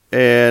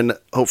 And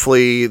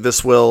hopefully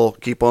this will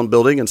keep on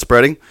building and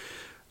spreading.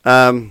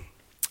 I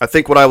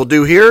think what I will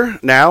do here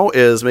now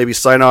is maybe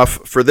sign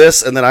off for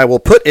this. And then I will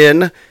put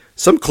in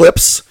some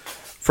clips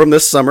from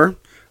this summer.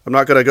 I'm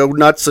not going to go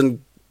nuts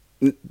and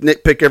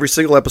nitpick every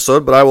single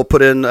episode, but I will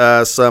put in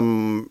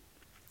some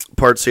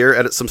parts here,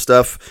 edit some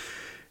stuff,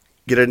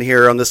 get in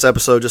here on this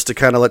episode just to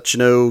kind of let you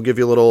know, give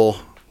you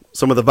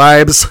some of the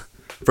vibes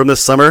from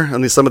this summer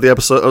and some of the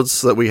episodes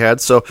that we had.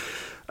 So,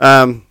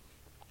 again,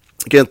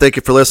 thank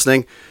you for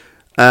listening.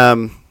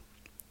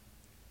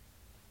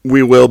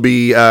 We will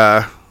be,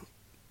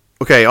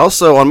 okay,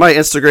 also on my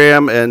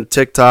Instagram and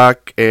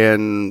TikTok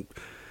and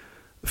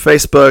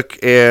Facebook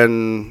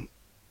and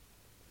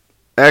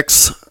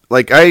X,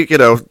 look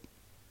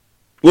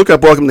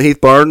up Welcome to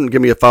Heath Barn and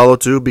give me a follow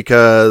too,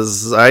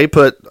 because I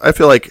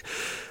feel like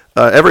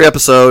every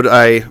episode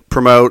I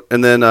promote,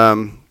 and then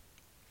and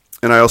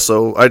I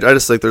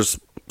just think there's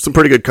some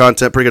pretty good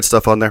content, pretty good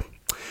stuff on there,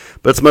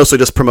 but it's mostly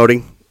just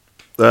promoting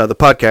the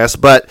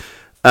podcast, but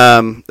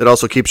it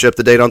also keeps you up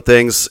to date on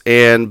things.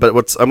 I'm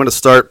going to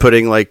start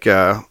putting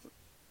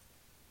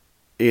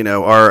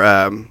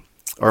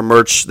our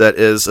merch that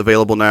is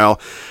available now.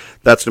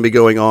 That's going to be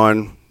going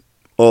on,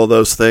 all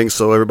those things,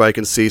 so everybody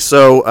can see.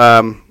 So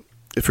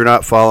if you're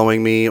not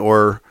following me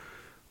or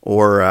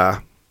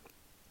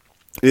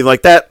anything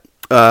like that,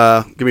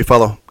 give me a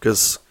follow,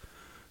 because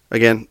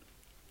again,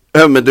 I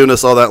haven't been doing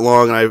this all that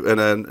long,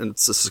 and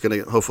this is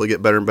going to hopefully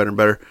get better and better and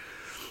better.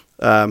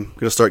 I'm going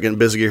to start getting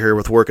busier here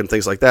with work and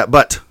things like that,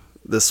 but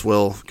this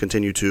will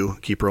continue to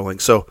keep rolling.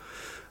 So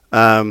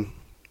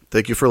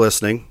thank you for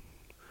listening.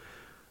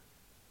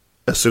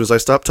 As soon as I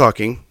stop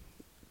talking,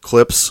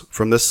 clips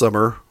from this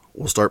summer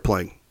will start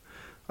playing.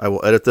 I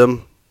will edit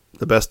them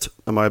the best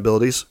of my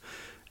abilities.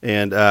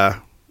 And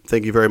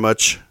thank you very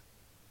much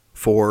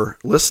for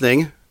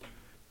listening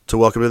to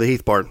Welcome to the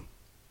Heath Barn.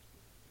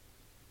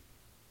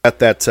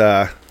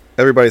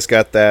 Everybody's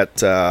got that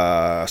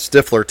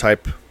Stifler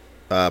type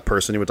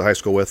person you went to high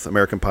school with,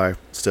 American Pie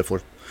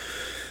Stifler.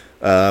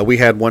 We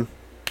had one.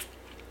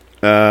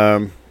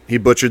 He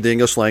butchered the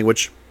English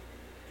language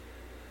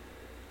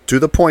to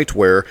the point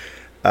where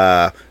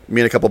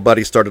me and a couple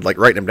buddies started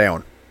writing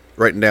down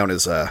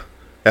his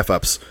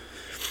F-ups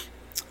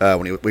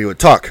when we would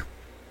talk.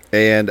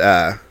 And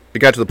it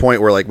got to the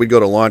point where we'd go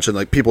to lunch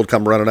and people would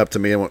come running up to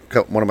me, and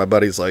one of my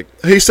buddies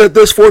he said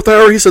this fourth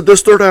hour, he said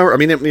this third hour. I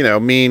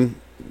mean, mean,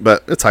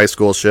 but it's high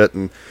school shit.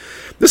 And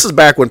this is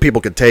back when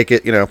people could take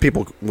it.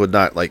 People would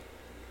not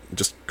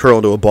just curl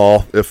into a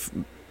ball if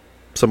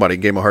somebody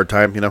gave him a hard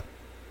time.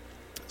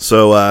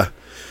 So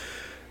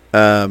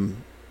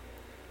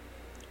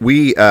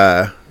we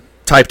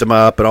typed him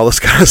up and all this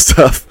kind of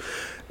stuff.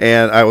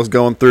 And I was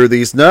going through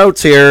these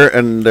notes here,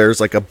 and there's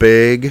like a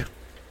big.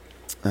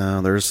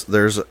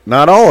 There's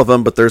not all of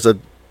them, but there's a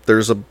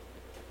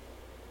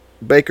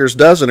baker's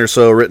dozen or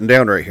so written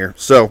down right here.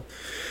 So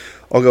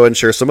I'll go ahead and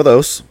share some of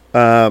those.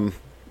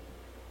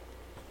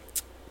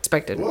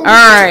 Expected. Well, all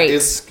right.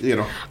 It's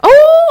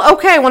Oh,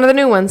 okay. One of the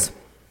new ones.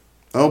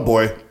 Oh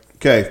boy.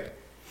 Okay.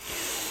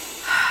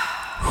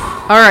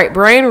 All right,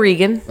 Brian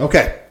Regan.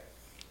 Okay.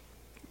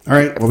 All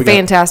right. What we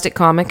Fantastic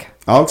comic.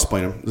 I'll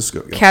explain him. This is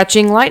good.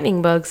 Catching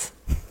lightning bugs.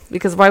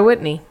 Because why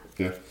wouldn't he?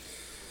 Yeah.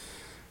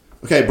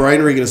 Okay,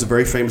 Brian Regan is a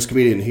very famous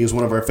comedian. He's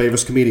one of our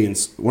favorite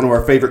comedians.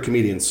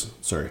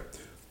 Sorry.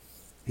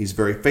 He's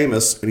very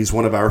famous, and he's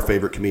one of our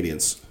favorite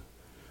comedians.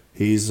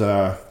 He's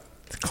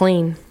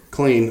clean,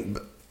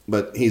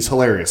 but he's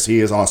hilarious. He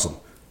is awesome.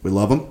 We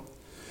love him.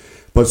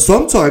 But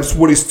sometimes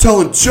when he's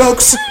telling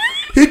jokes,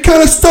 he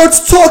kind of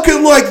starts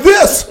talking like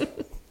this.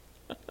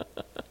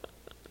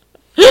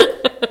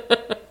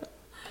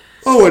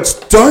 Oh, it's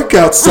dark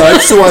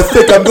outside, so I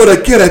think I'm going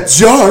to get a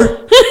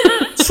jar.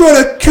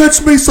 Try to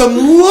catch me some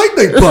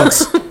lightning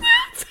bugs.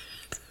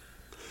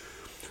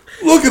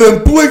 Look at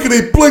him blinking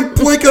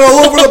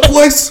all over the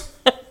place.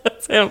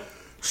 That's him.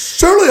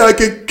 Surely I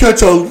can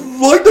catch a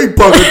lightning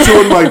bug or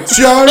two in my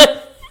jar.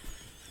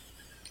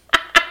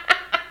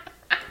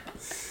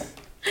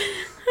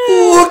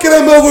 Look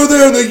at him over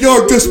there in the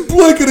yard, just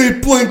blinking.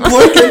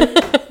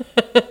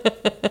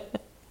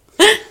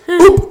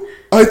 Oop.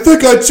 I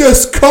think I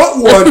just caught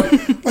one.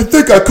 I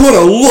think I caught a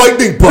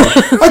lightning bug.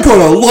 I caught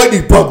a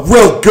lightning bug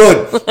real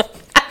good.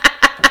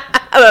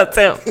 That's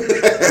him.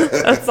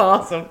 That's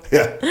awesome.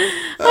 Yeah.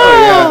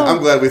 Oh, yeah. I'm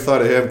glad we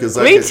thought of him because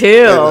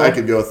I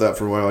could go with that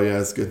for a while. Yeah,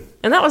 it's good.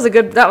 And that was a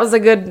good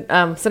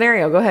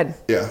scenario. Go ahead.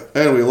 Yeah,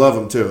 and we love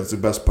him too. It's the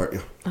best part.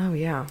 Yeah. Oh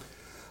yeah.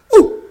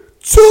 Oh,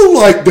 2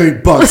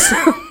 lightning bugs.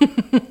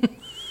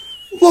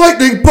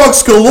 Lightning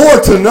bugs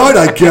galore tonight,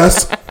 I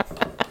guess.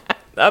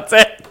 That's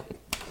it.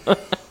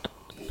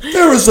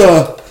 There is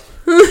a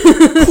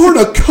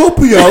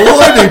cornucopia of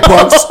lightning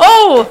bugs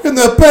in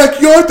the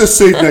backyard this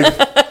evening.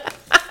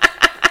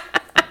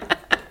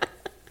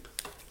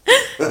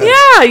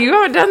 Yeah, you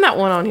haven't done that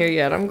one on here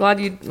yet. I'm glad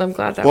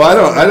that.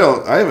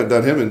 Well, I haven't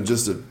done him in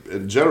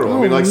general. I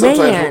mean, like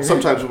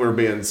sometimes when we're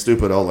being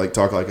stupid, I'll like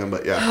talk like him.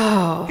 But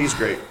yeah, he's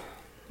great.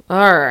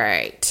 All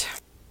right.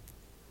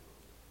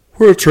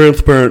 We're a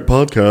transparent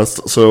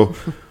podcast, so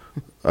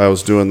I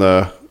was doing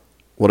the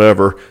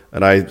whatever,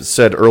 and I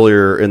said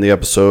earlier in the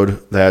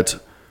episode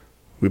that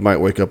we might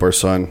wake up our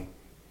son,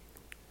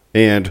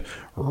 and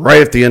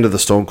right at the end of the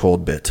Stone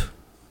Cold bit,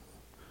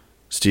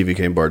 Stevie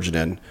came barging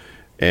in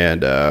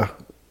and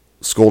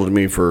scolded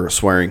me for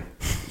swearing.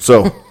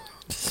 So,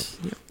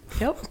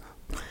 yep,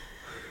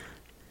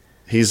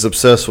 he's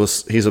obsessed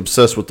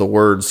with the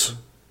words.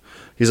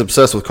 He's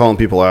obsessed with calling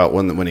people out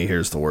when he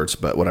hears the words.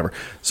 But whatever.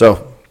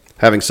 So,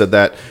 having said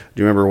that,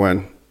 do you remember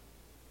when?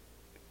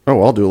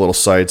 Oh, I'll do a little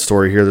side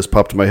story here. This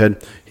popped in my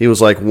head. He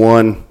was like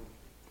 1,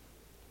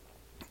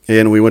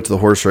 and we went to the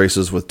horse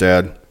races with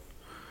Dad.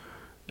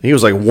 He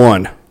was like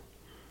 1.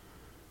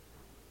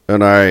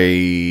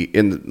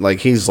 And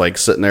he's like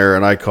sitting there,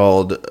 and I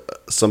called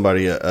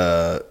somebody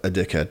a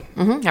dickhead.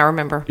 Mm-hmm, I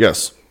remember.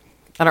 Yes.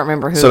 I don't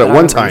remember who. Said at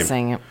one time.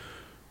 Saying it.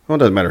 Well, it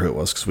doesn't matter who it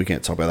was because we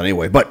can't talk about that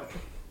anyway. But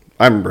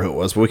I remember who it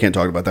was, but we can't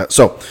talk about that.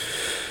 So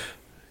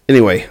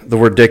anyway, the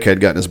word dickhead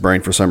got in his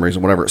brain for some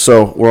reason, whatever.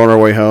 So we're on our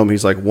way home.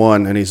 He's like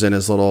 1, and he's in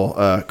his little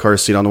car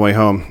seat on the way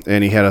home,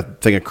 and he had a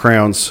thing of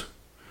crowns,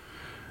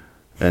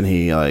 and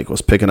he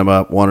was picking them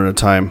up one at a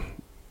time.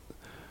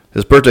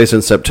 His birthday's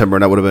in September,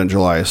 and that would have been in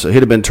July. So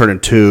he'd have been turning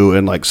 2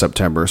 in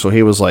September. So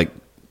he was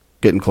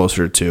getting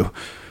closer to 2.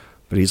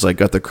 But he's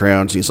got the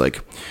crowns. He's like,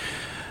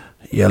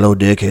 yellow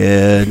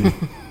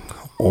dickhead,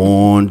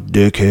 orange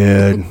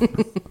dickhead,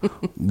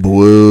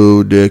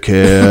 blue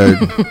dickhead,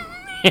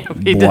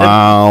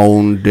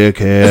 brown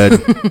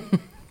dickhead.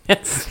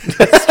 That's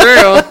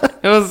true.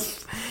 It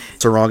was.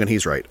 It's wrong, and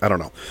he's right. I don't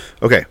know.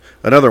 Okay,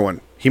 another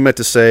one. He meant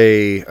to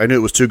say, I knew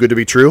it was too good to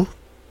be true.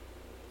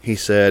 He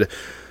said,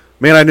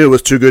 man, I knew it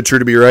was too good, true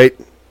to be right.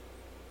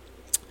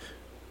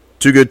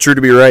 Too good, true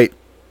to be right.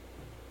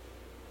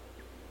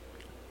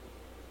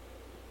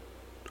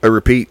 I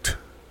repeat,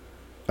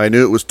 I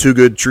knew it was too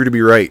good, true to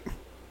be right.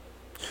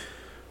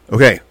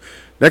 Okay,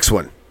 next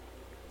one.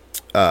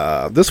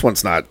 This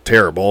one's not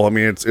terrible. I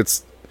mean,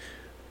 it's.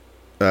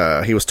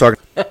 He was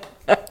talking.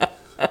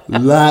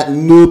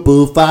 Lighting up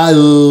a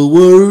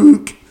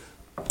firework.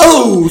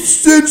 Oh,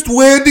 singed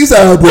Wendy's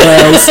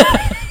eyebrows.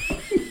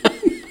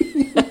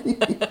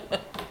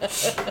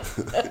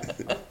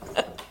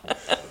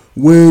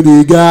 When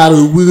he got a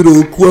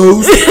little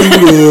close to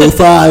the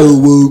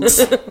fireworks.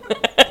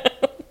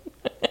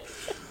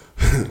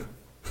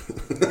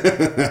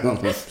 I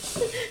don't know.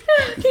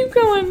 Keep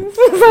going.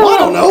 I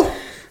don't know.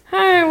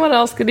 Hi, what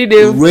else could he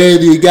do?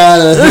 When he got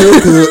a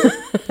haircut,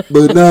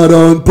 but not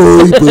on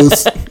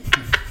purpose.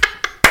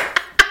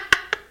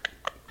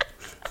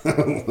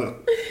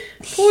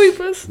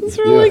 Poipus. It's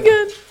really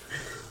good.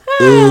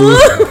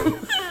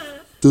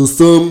 Does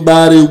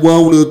somebody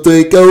want to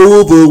take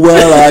over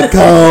while I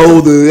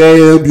call the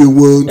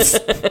ambulance?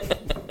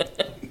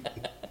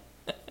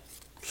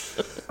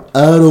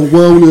 I don't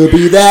want to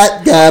be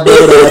that guy,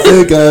 but I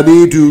think I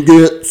need to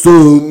get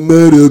some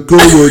medical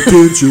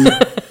attention.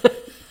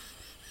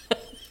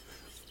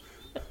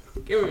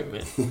 Give me a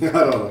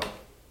minute.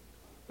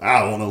 I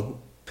don't know.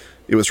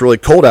 It was really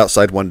cold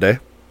outside one day,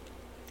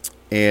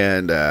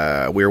 and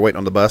we were waiting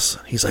on the bus.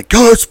 He's like,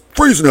 "God, it's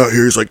freezing out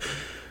here." He's like,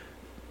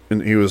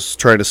 and he was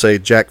trying to say,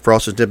 "Jack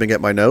Frost is nipping at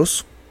my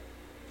nose."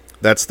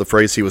 That's the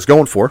phrase he was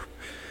going for.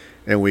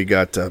 And we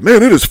got,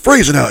 "Man, it is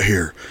freezing out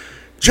here.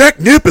 Jack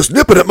Nip is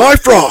nipping at my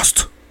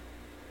frost."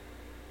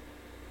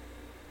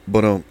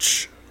 But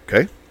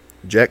okay.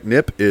 Jack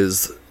Nip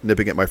is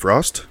nipping at my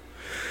frost.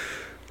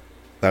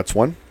 That's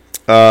one.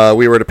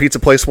 We were at a pizza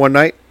place one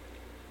night.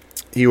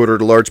 He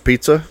ordered a large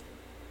pizza.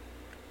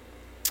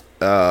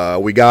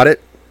 We got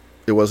it.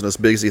 It wasn't as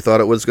big as he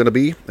thought it was going to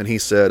be. And he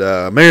said,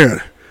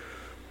 "Man,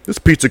 this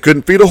pizza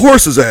couldn't feed a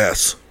horse's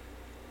ass."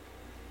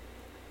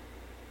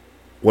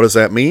 What does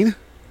that mean?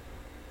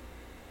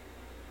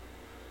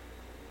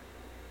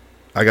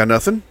 I got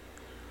nothing.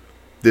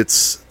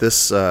 This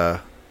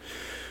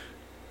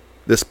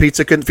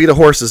pizza couldn't feed a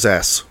horse's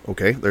ass.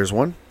 Okay, there's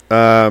one.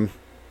 This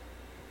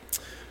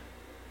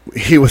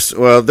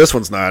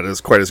one's not as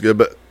quite as good,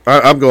 but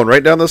I'm going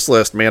right down this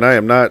list, man. I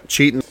am not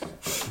cheating.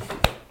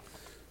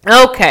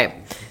 Okay.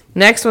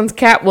 Next one's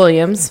Cat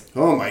Williams.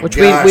 Oh my which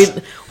gosh.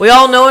 we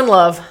all know and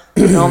love.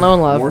 We all know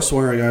and love. More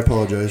swearing, I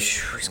apologize.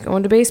 He's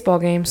going to baseball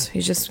games.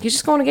 He's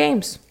just going to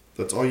games.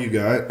 That's all you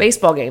got?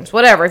 Baseball games.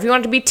 Whatever. If you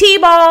want it to be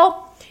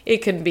T-ball,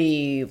 it can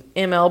be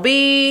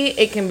MLB,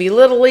 it can be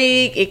Little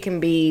League, it can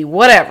be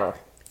whatever.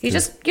 He's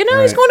just, he's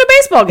going to a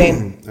baseball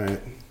game. All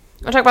right.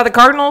 I'll talk about the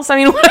Cardinals. I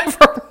mean,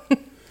 whatever.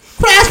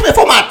 Quit asking me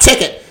for my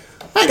ticket.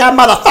 I ain't got a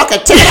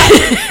motherfucking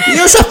ticket.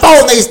 Use your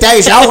phone these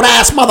days, you old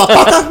ass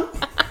motherfucker.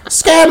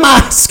 Scan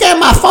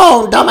my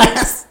phone,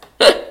 dumbass.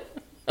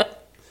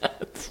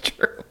 That's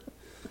true.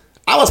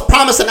 I was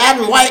promising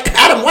Adam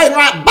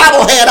Wainwright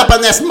bobblehead up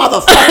in this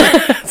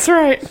motherfucker. That's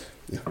right.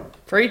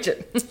 Preach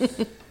it.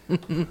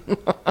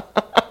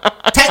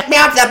 Take me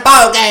out to the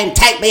ball game.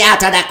 Take me out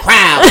to the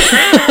crowd.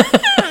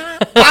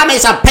 Buy me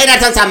some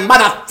peanuts and some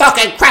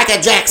motherfucking Cracker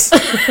Jacks.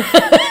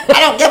 I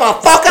don't give a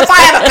fuck if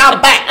I ever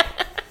come back.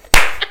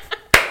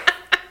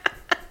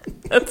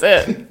 That's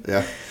it.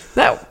 Yeah.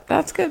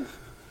 That's good.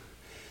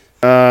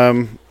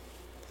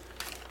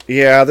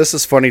 Yeah, this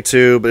is funny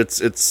too,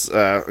 but it's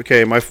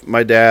okay.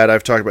 My dad,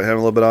 I've talked about him a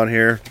little bit on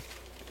here.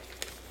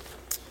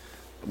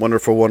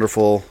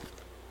 Wonderful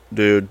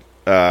dude.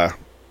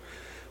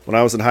 When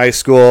I was in high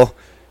school,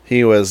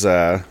 he was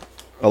a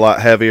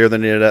lot heavier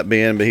than he ended up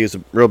being, but he's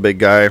a real big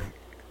guy.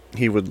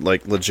 He would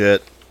like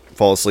legit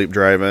fall asleep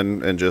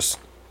driving, and it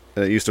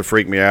used to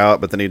freak me out.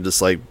 But then he'd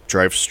just like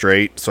drive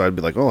straight, so I'd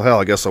be like, "Oh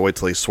hell, I guess I'll wait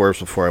till he swerves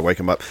before I wake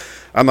him up."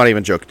 I'm not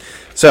even joking.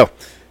 So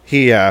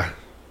he, but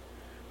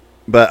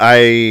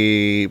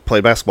I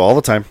played basketball all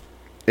the time,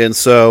 and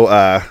so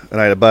and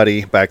I had a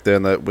buddy back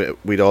then that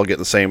we'd get in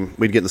the same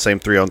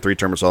 3-on-3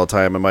 tournaments all the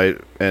time,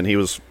 and he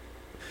was.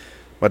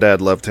 My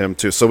dad loved him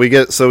too. So we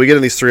get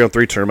in these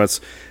 3-on-3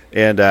 tournaments,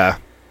 and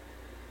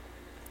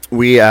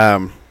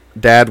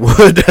Dad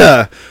would.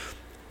 I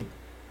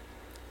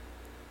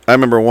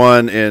remember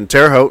one in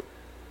Terre Haute,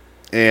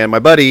 and my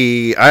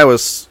buddy, I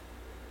was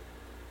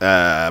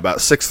about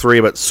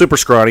 6'3", but super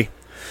scrawny.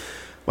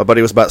 My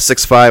buddy was about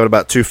 6'5" and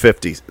about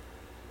 250,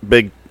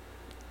 big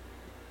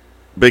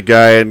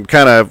guy, and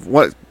kind of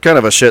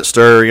a shit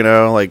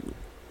stir, like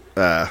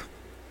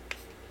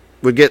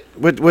would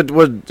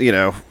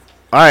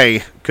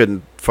I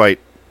couldn't fight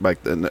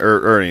back then,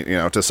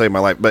 or to save my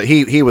life. But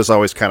he was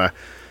always kind of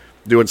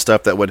doing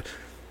stuff that would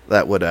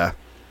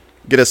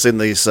get us in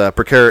these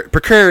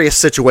precarious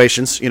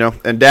situations,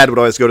 And Dad would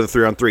always go to the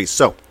 3-on-3s.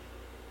 So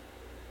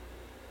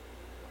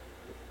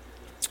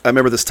I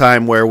remember this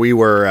time where we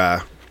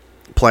were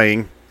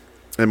playing,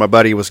 and my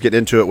buddy was getting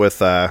into it with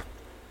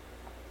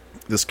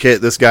this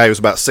guy who was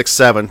about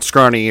 6'7",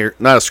 scrawny, or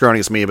not as scrawny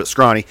as me, but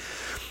scrawny.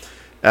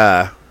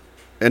 And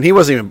he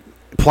wasn't even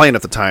playing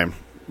at the time.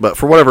 But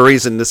for whatever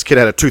reason, this kid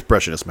had a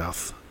toothbrush in his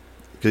mouth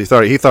because he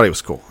thought he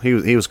was cool. He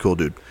was a cool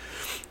dude.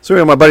 So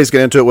anyway, my buddies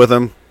get into it with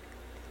him.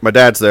 My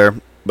dad's there,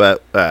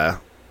 but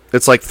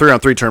it's like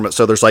 3-on-3 tournament.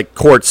 So there's like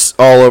courts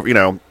all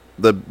over.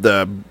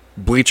 The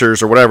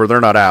bleachers or whatever,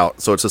 they're not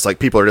out. So it's just like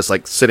people are just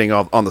like sitting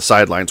on the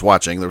sidelines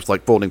watching. There's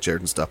like folding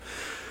chairs and stuff.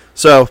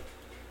 So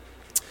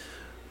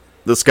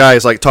this guy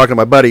is like talking to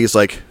my buddy. He's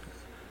like,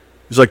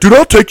 "Dude,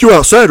 I'll take you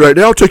outside right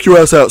now. I'll take your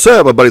ass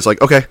outside." My buddy's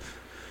like, "Okay."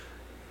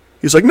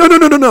 He's like, no, you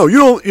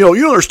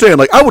don't understand.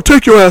 Like, I will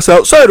take your ass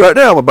outside right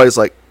now. My buddy's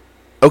like,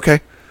 okay.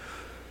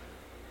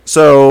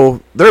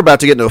 So they're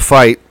about to get into a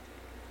fight,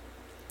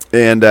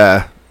 and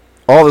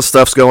all this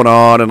stuff's going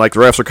on, and like the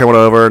refs are coming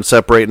over and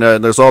separating it,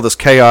 and there's all this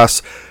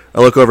chaos.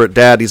 I look over at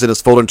Dad. He's in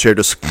his folding chair,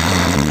 just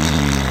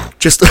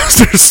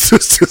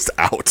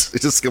out.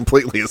 He's just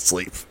completely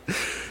asleep,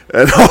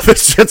 and all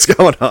this shit's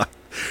going on.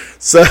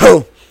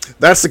 So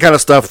that's the kind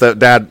of stuff that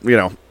Dad,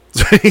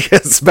 So he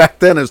gets back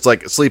then, it's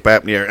like sleep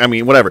apnea. I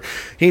mean, whatever.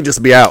 He'd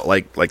just be out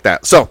like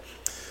that. So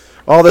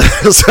all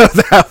this, so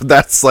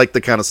that's like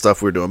the kind of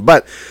stuff we're doing.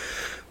 But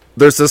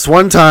there's this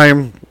one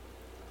time,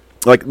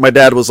 like my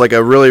dad was like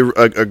a really,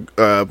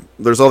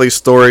 there's all these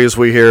stories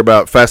we hear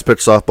about fast pitch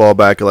softball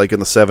back like in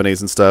the 70s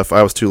and stuff.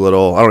 I was too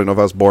little. I don't even know if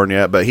I was born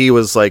yet, but he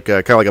was like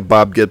kind of like a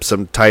Bob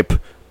Gibson type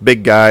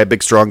big guy,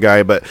 big strong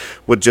guy, but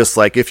would just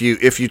like, if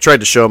you tried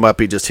to show him up,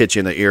 he'd just hit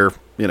you in the ear,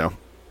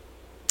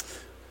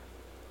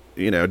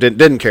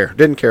 didn't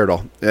care at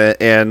all.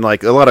 And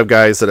like a lot of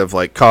guys that have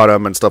like caught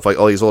him and stuff, like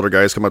all these older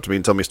guys come up to me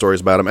and tell me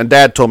stories about him. And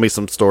Dad told me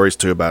some stories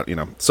too about,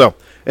 So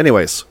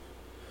anyways,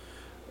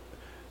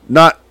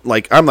 not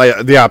like I'm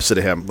like the opposite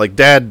of him. Like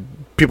Dad,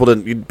 people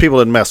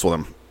didn't mess with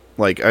him.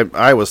 Like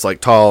I was like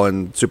tall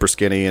and super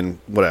skinny and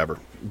whatever.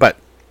 But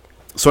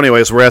so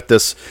anyways, we're at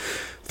this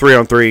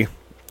 3-on-3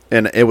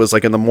 and it was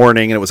like in the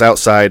morning and it was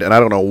outside and I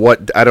don't know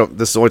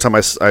this is the only time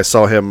I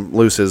saw him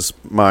lose his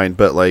mind,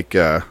 but like,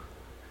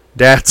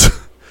 Dad's,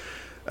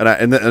 and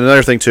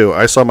another thing too,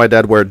 I saw my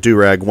dad wear a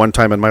do-rag one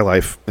time in my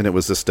life, and it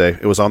was this day.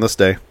 It was on this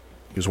day.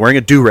 He was wearing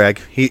a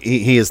do-rag.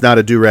 He is not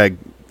a do-rag.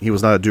 He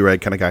was not a do-rag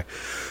kind of guy,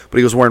 but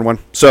he was wearing one.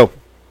 So,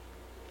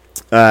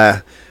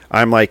 I'm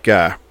like,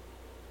 we're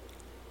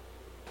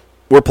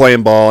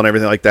playing ball and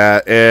everything like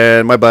that,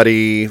 and my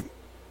buddy,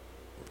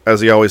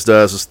 as he always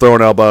does, is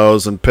throwing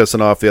elbows and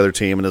pissing off the other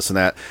team and this and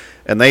that,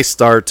 and they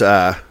start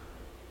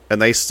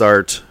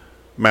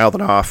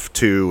mouthing off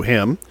to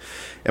him.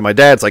 And my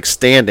dad's like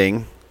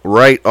standing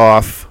right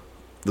off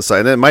the side.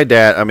 And then my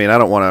dad, I mean, I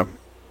don't want to.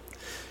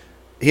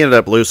 He ended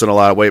up losing a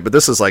lot of weight, but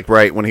this is like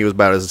right when he was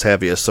about his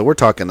heaviest. So we're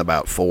talking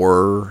about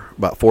four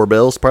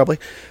bills probably.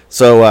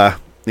 So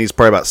he's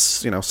probably about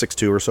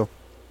 6'2" or so.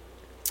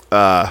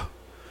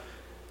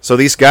 So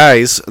these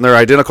guys, and they're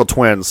identical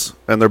twins,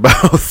 and they're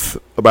both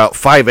about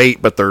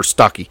 5'8", but they're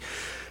stocky,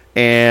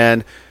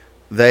 and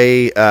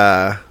they.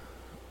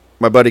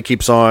 My buddy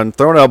keeps on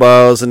throwing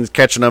elbows and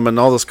catching them, and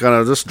all this kind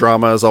of this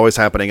drama is always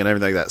happening and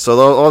everything like that. So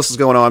all this is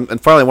going on,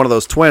 and finally one of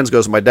those twins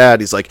goes to my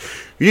dad. He's like,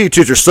 "You need to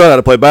teach your son how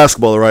to play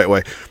basketball the right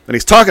way." And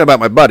he's talking about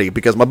my buddy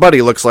because my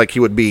buddy looks like he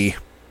would be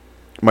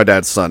my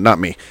dad's son, not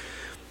me.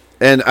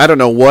 And I don't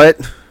know what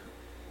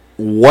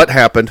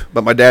happened,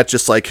 but my dad's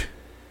just like,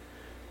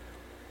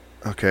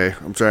 okay,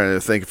 I'm trying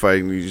to think if I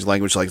can use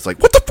language like it's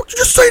like, "What the fuck did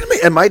you just say to me?"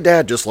 And my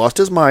dad just lost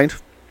his mind,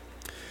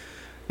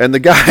 and the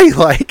guy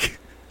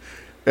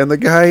And the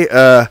guy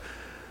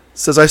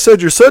says, "I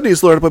said your son needs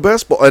to learn to play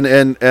basketball." And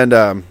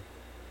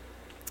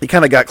he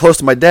kind of got close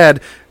to my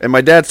dad, and my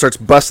dad starts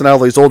busting out all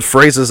these old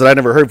phrases that I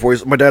never heard before.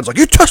 My dad's like,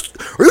 "Are you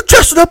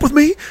chesting up with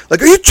me?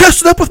 Like, are you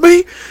chesting up with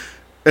me?"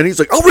 And he's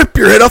like, "I'll rip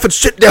your head off and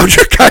shit down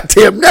your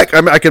goddamn neck."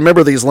 I can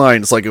remember these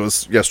lines like it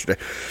was yesterday.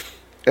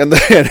 And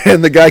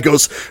the guy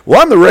goes,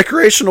 "Well, I'm the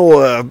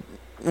recreational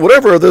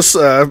whatever of this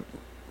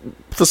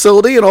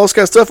facility and all this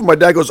kind of stuff." And my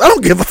dad goes, "I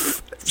don't give a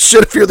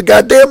shit if you're the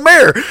goddamn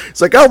mayor." It's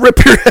like, "I'll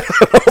rip your head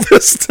out," all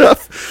this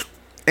stuff.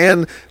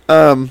 And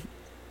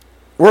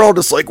we're all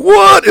just like,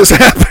 what is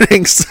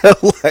happening? So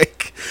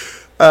like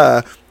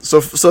so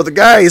the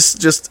guys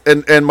just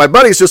and my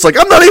buddy's just like,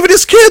 "I'm not even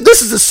his kid,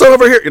 this is his son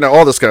over here,"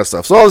 all this kind of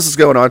stuff. So all this is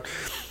going on,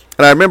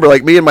 and I remember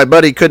like me and my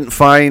buddy couldn't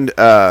find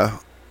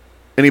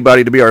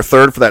anybody to be our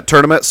third for that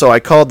tournament, so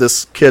I called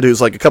this kid who's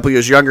like a couple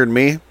years younger than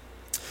me,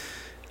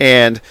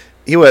 and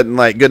he wasn't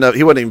like good enough.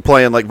 He wasn't even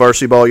playing like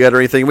varsity ball yet or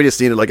anything. We just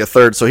needed like a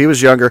third. So he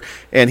was younger,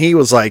 and he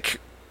was like,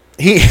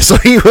 he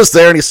was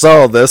there and he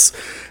saw this.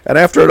 And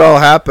after it all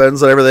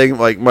happens and everything,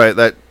 like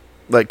that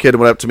kid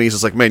went up to me. He's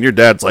just like, "Man, your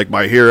dad's like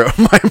my hero,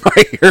 my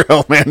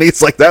hero, man."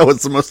 He's like, "That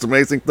was the most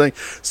amazing thing."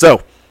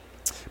 So,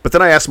 but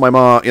then I asked my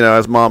mom,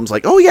 as mom's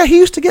like, "Oh yeah, he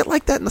used to get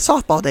like that in the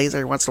softball days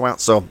every once in a while."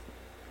 So,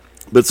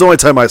 but it's the only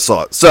time I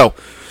saw it. So.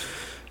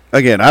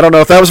 Again, I don't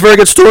know if that was a very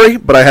good story,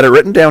 but I had it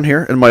written down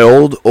here in my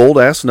old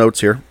ass notes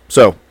here.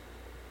 So,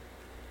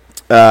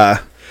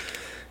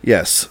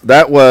 yes,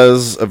 that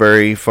was a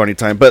very funny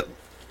time. But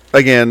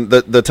again,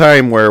 the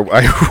time where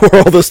where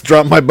all this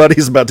drama, my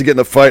buddy's about to get in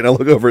a fight, and I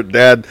look over at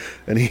Dad,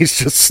 and he's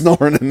just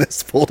snoring in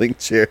this folding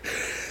chair.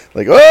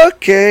 Like,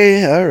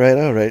 okay, all right.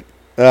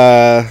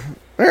 All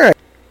right.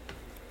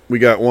 We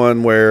got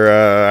one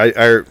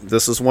where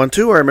this is one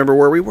too. I remember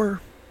where we were.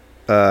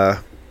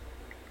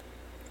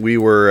 We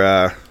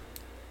were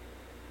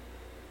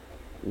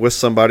with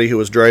somebody who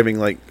was driving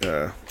like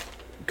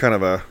kind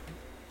of a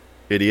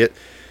idiot,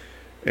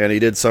 and he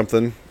did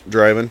something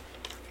driving.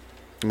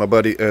 My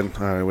buddy, and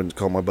I wouldn't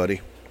call my buddy,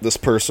 this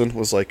person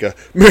was like,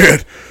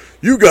 "Man,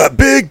 you got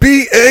big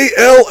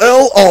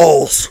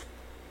BALL-alls.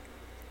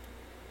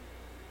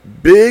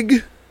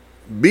 Big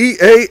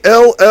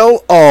BALL-alls."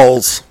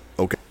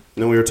 Okay.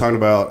 Then we were talking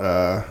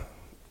about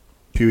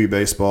Pewee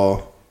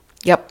baseball.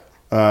 Yep.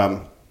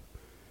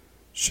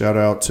 Shout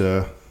out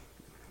to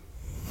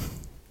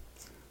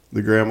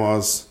the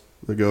grandmas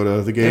that go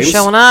to the games.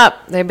 They're showing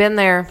up. They've been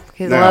there.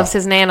 He Now. loves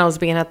his nanos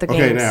being at the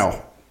games. Okay,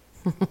 now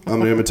I'm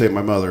going to imitate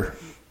my mother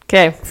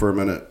Okay. for a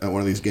minute at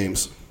one of these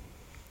games.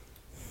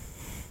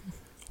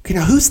 Okay,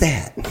 now who's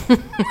that?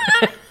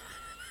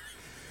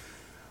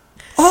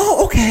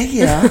 Oh, okay,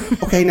 yeah.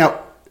 Okay,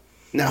 now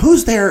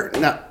who's there?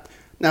 Now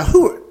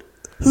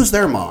who's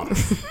their mom?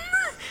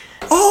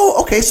 Oh,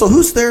 okay. So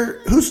who's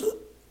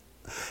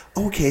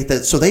okay?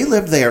 So they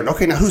live there.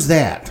 Okay, now who's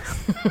that?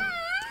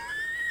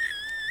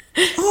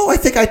 Oh, I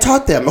think I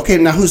taught them. Okay,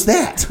 now who's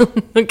that?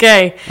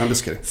 Okay. I'm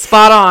just kidding.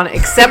 Spot on,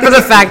 except for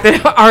the fact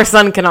that our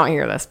son cannot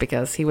hear this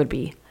because he would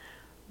be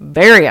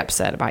very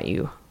upset about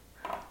you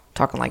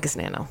talking like his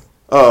nano.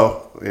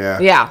 Oh, yeah.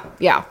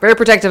 Yeah. Very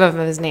protective of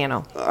his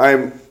nano.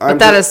 But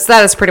that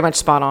is pretty much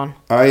spot on.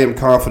 I am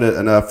confident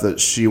enough that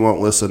she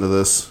won't listen to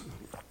this.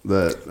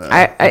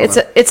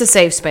 It's a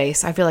safe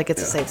space. I feel like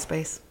it's a safe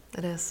space.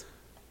 It is.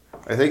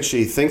 I think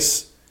she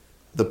thinks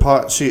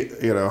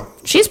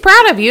she's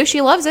proud of you.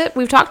 She loves it.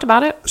 We've talked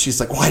about it. She's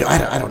like, well,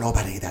 I don't know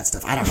about any of that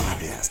stuff. I don't know how to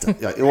do that stuff.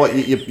 Yeah,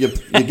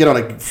 you get on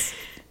a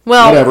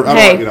Well,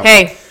 whatever.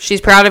 Hey,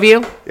 she's proud of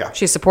you. Yeah.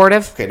 She's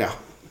supportive. Okay,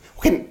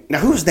 now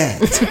who's that?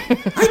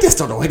 I just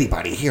don't know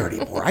anybody here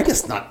anymore.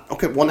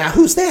 Okay, well, now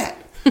who's that?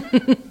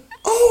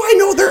 Oh, I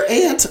know their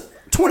aunt.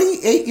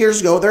 28 years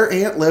ago, their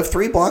aunt lived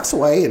 3 blocks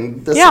away,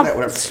 and this and that,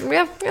 whatever.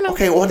 Yeah,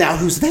 Okay, well, now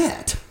who's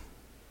that?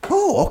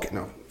 Oh, okay,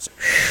 no.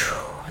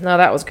 No,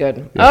 that was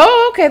good. Yeah.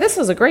 Oh, okay, this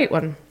is a great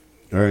one.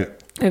 All right.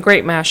 A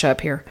great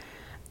mashup here.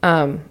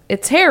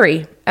 It's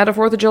Harry at a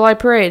 4th of July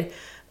parade.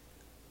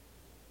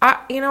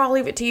 I'll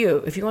leave it to you.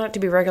 If you want it to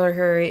be regular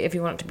Harry, if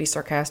you want it to be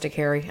sarcastic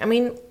Harry. I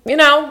mean,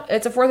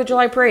 it's a 4th of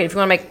July parade. If you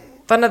want to make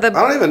fun of the... I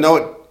don't even know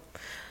it.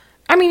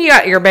 I mean, you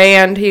got your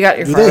band, you got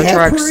your do fire they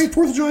have trucks.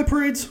 4th of July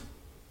parades?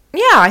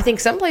 Yeah, I think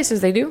some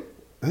places they do.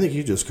 I think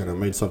you just kind of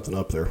made something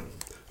up there.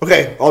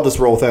 Okay, I'll just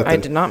roll with that then. I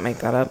did not make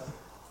that up.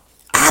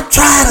 I'm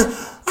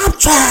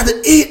trying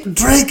to eat and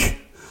drink.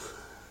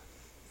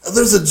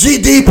 There's a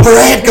GD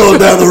parade going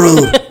down the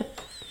road.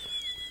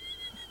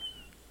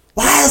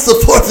 Why is the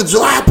 4th of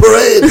July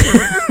parade?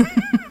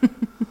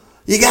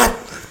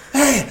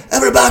 Hey,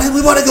 everybody,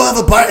 we want to go have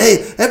a party.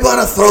 Hey,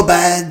 everybody throw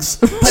bags,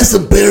 play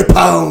some beer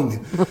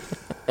pong.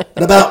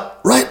 And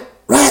about right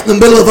in the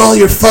middle of all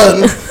your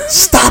fun,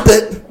 stop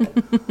it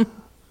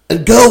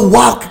and go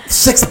walk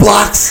 6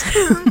 blocks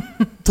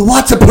to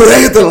watch a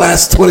parade that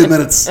lasts 20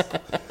 minutes.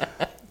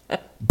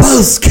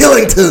 Buzz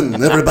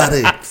Killington,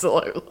 everybody.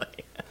 Absolutely.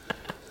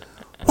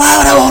 Why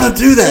would I want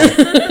to do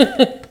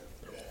that?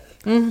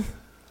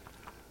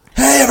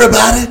 Hey,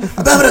 everybody,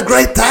 I'm having a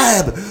great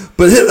time.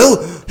 But here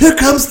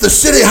comes the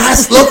shitty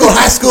local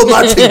high school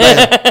marching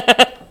band.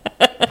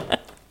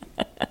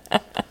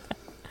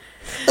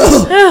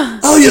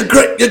 Oh, your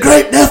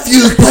great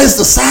nephew plays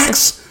the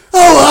sax.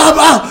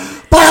 Oh,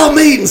 by all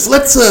means,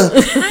 let's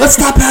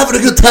stop having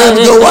a good time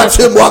and go watch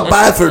him walk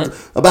by for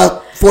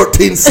about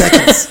 14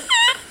 seconds.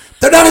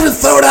 They're not even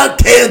throwing out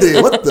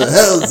candy. What the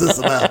hell is this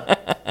about?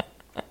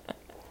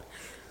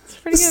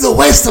 This is a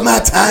waste of my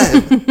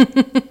time.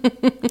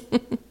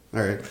 All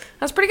right.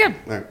 That's pretty good.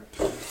 All right.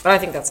 But I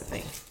think that's a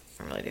thing.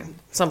 I really do.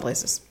 Some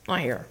places.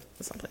 Not here,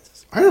 but some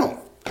places. I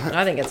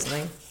think it's a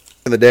thing.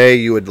 In the day,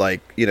 you would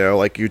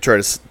you try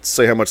to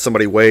say how much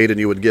somebody weighed,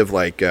 and you would give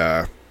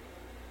if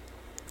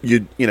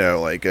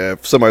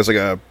somebody's like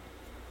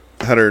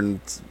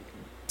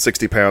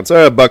 160 pounds,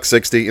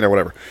 $160,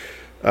 whatever.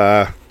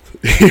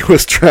 He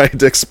was trying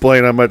to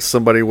explain how much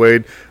somebody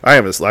weighed. I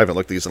haven't looked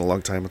at these in a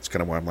long time. That's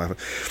kind of why I'm laughing.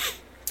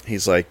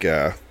 He's like, he's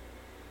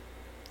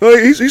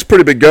a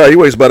pretty big guy. He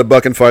weighs about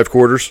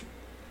 $1.05.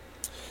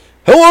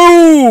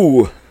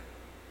 Hello,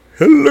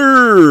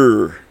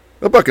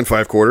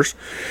 $1.05.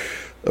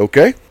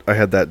 Okay, I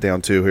had that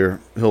down too here.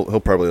 He'll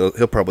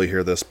probably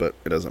hear this, but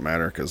it doesn't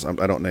matter because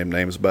I don't name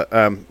names. But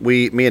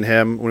me and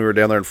him, when we were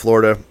down there in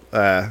Florida,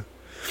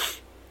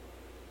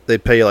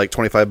 they'd pay you like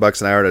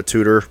 $25 an hour to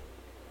tutor.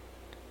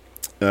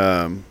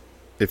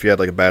 If you had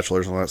like a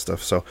bachelor's and all that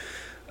stuff. So,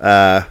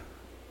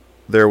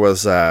 there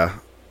was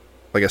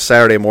like a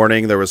Saturday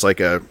morning. There was like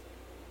a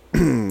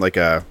like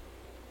a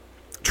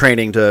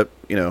training to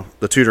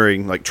the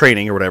tutoring like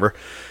training or whatever,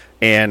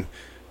 and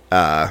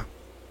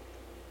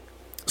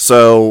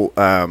so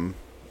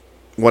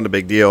wasn't a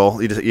big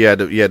deal. You had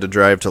to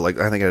drive to I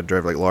think I had to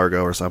drive like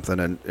Largo or something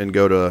and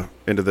go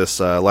into this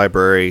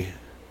library,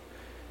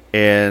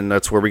 and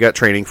that's where we got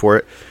training for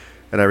it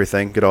and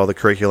everything. Get all the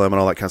curriculum and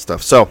all that kind of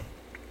stuff. So.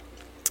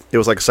 It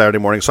was like a Saturday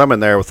morning, so I'm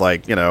in there with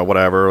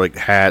whatever, like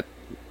hat,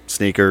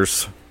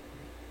 sneakers,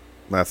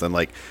 nothing.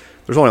 Like,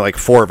 there's only like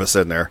 4 of us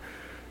in there,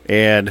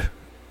 and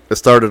it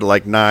started at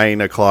like 9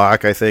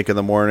 o'clock, I think, in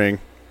the morning,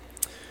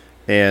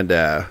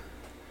 and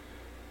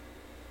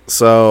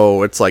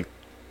so it's like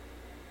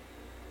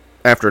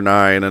after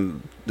 9,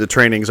 and the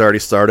training's already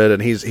started,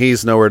 and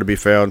he's nowhere to be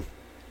found.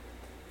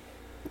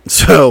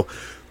 So,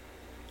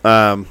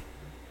 and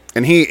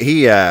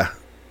he's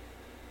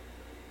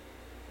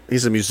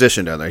a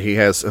musician down there. He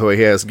has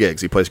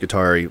gigs. He plays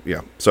guitar.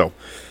 So,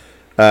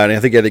 and I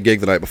think he had a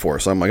gig the night before.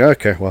 So I'm like,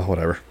 okay, well,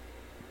 whatever.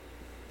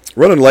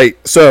 Running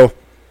late. So,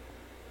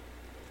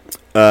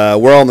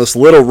 we're all in this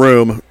little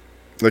room.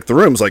 Like, the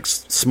room's like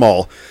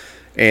small,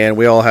 and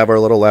we all have our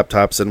little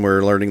laptops, and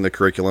we're learning the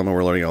curriculum, and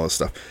we're learning all this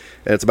stuff.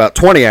 And it's about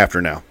 20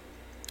 after now.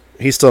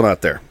 He's still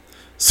not there.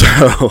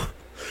 So,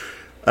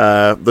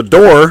 The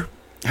door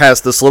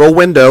has this little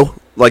window,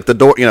 like the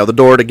door, the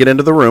door to get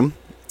into the room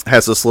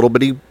has this little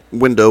bitty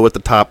window at the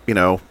top,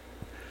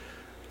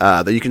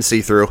 that you can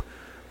see through.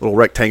 Little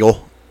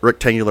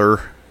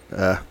rectangular,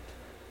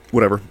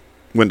 whatever,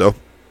 window.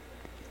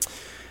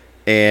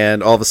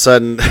 And all of a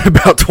sudden,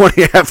 about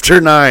 20 after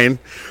 9,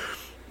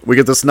 we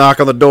get this knock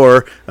on the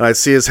door, and I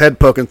see his head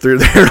poking through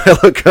there, and I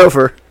look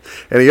over,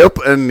 and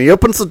he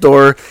opens the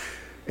door,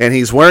 and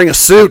he's wearing a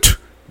suit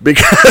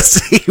because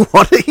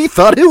he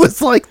thought it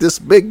was like this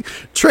big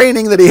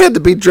training that he had to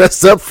be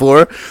dressed up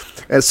for.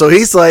 And so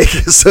he's like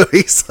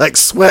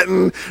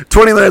sweating,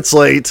 20 minutes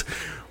late,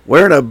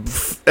 wearing a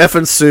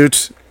effing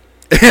suit.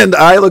 And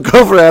I look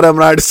over at him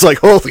and I just like,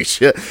 holy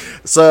shit.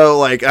 So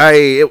like,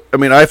 I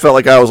felt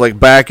like I was like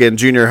back in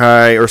junior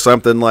high or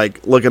something,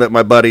 like looking at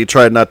my buddy,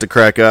 trying not to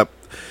crack up.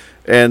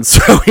 And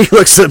so he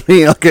looks at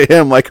me, I look at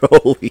him like,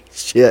 holy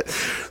shit.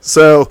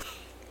 So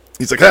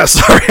he's like,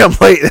 sorry, I'm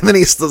late. And then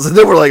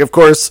they were like, of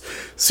course,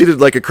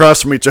 seated like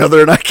across from each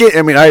other. And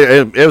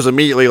it was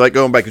immediately like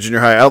going back to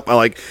junior high. I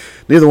like,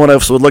 neither one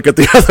of us would look at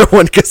the other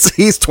one because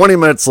he's 20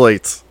 minutes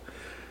late.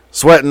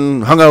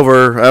 Sweating,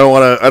 hungover.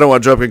 I don't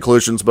want to jump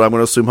conclusions, but I'm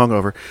going to assume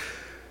hungover.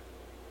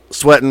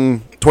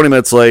 Sweating, 20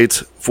 minutes late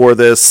for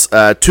this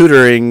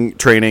tutoring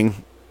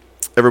training.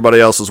 Everybody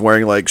else is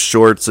wearing like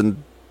shorts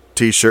and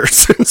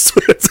t-shirts and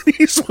sweats, and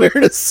he's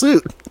wearing a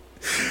suit.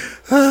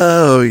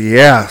 Oh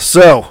yeah.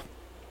 So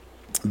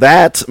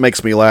that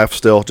makes me laugh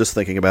still just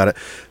thinking about it.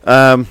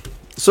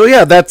 So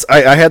yeah,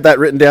 I had that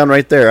written down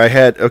right there. I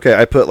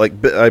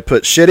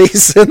put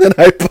shitties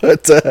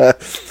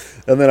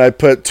and then I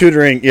put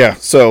tutoring. Yeah.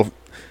 So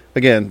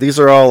again, these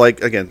are all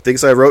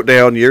things I wrote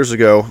down years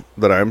ago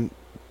that I'm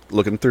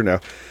looking through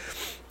now.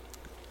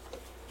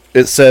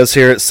 It says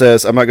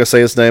I'm not gonna say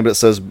his name, but it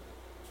says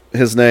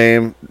his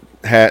name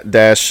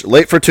 --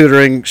 late for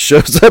tutoring,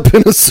 shows up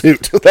in a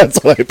suit.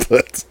 That's what I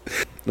put.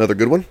 Another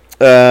good one.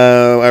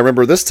 I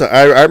remember this time.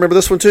 I remember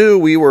this one too.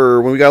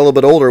 When we got a little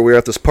bit older, we were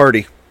at this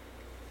party,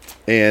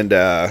 and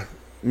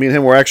me and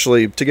him were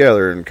actually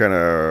together and kind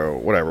of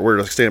whatever. We were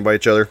just standing by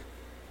each other.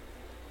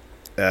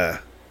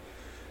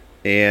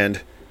 And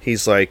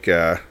he's like,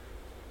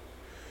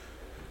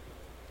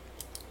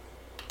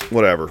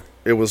 whatever.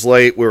 It was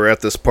late. We were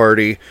at this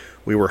party.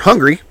 We were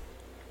hungry,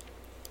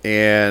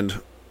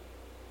 and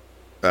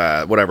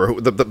whatever.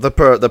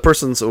 The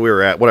persons we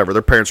were at, whatever.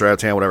 Their parents are out of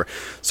town, whatever.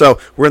 So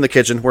we're in the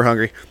kitchen. We're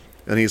hungry.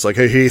 And he's like,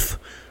 hey, Heath,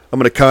 I'm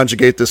going to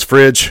conjugate this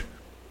fridge.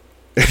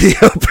 And he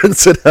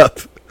opens it up.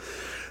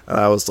 And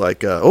I was like,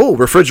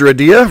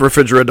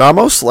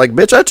 refrigeradamos. Like,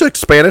 bitch, I took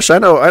Spanish. I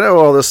know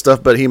all this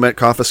stuff, but he meant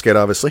confiscate,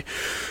 obviously.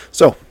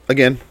 So,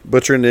 again,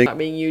 butchering the... Not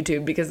being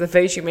YouTube, because the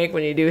face you make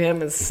when you do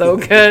him is so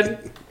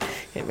good.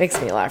 It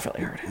makes me laugh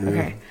really hard.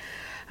 Okay.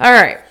 All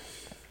right.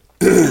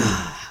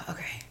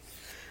 Okay.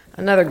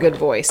 Another good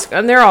voice.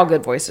 And they're all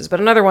good voices,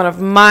 but another one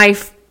of my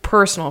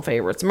personal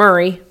favorites,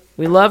 Murray.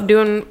 We love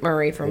doing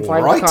Murray from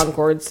Flight of the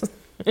Conchords.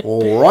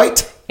 All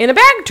right. In a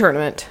bag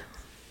tournament.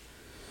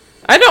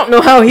 I don't know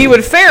how he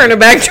would fare in a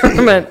bag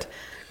tournament.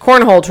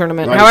 Cornhole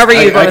tournament. However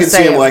you want to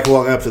say it. I can see him like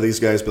walking up to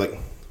these guys and be like,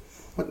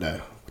 what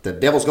the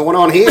devil's going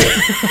on here?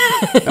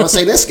 Never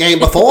seen this game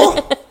before.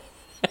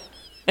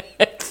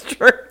 It's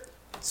true.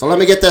 So let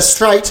me get this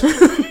straight.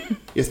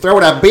 You're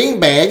throwing a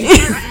beanbag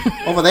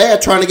over there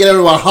trying to get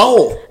into a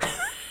hole.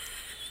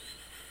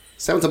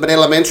 Sounds a bit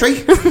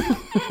elementary.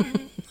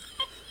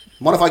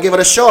 What if I give it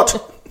a shot?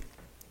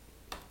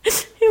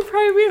 It'd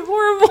probably be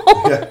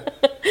horrible. Yeah.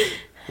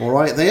 All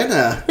right then.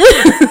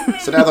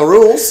 So now the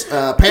rules.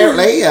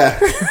 Apparently.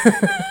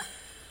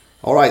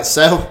 All right.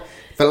 So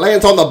if it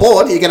lands on the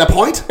board, you get a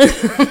point.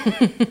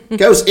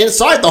 Goes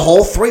inside the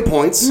hole, 3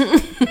 points.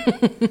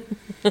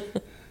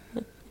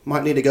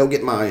 Might need to go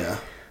get my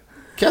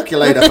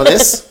calculator for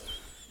this.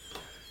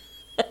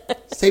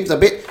 Seems a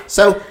bit.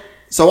 So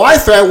I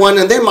throw one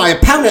and then my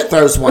opponent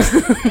throws one.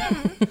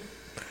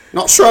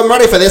 Not sure I'm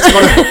ready for this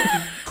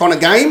kind of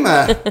game.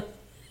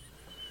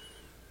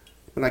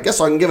 And I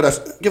guess I can give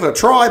it a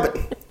try, but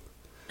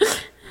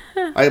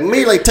I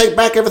immediately take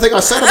back everything I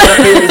said about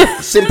it being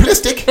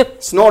simplistic.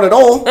 It's not at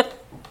all.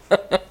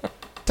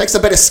 Takes a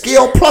bit of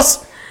skill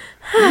plus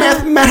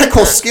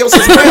mathematical skills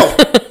as well.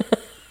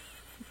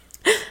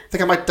 I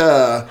think I might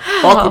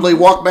awkwardly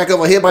walk back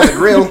over here by the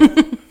grill.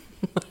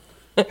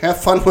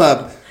 Have fun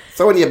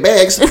throwing your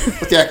bags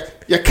with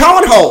your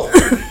cornhole.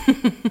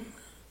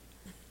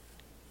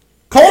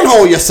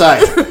 Cornhole, you say?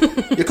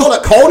 You call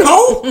it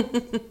cornhole?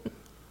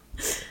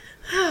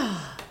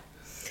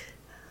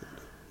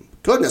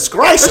 Goodness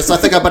gracious, I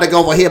think I better go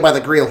over here by the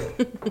grill.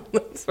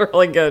 That's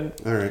really good.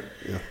 All right.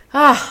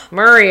 Yeah.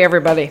 Murray,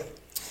 everybody.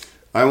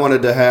 I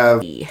wanted to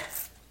have...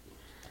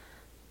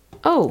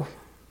 Oh,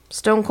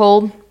 stone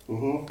cold.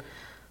 Mm-hmm.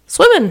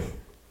 Swimming.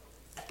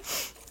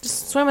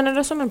 Just swimming in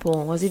a swimming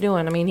pool. What's he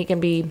doing? I mean, he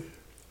can be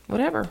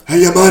whatever.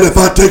 Hey, you mind if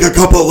I take a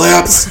couple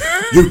laps?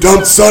 You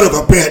dumb son of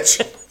a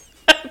bitch.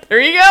 There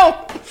you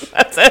go.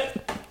 That's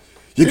it.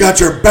 You got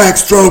your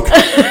backstroke,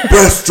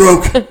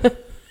 breaststroke,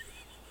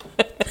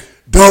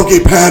 doggy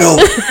paddle,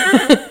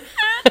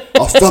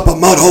 I'll stop a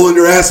mud hole in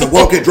your ass and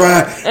walk it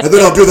dry, and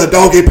then I'll do the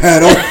doggy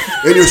paddle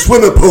in your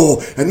swimming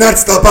pool, and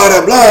that's the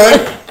bottom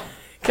line.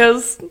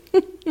 Because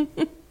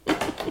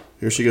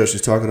Here she goes.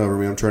 She's talking over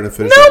me. I'm trying to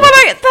finish. no, but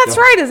that's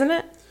right, isn't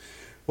it?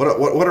 What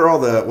are all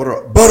the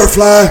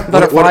Butterfly.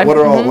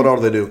 what all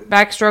do they do?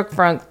 Backstroke,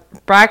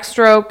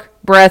 backstroke,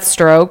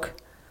 breaststroke.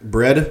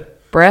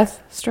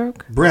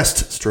 Breathstroke?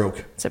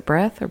 Breaststroke. Is it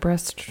breath or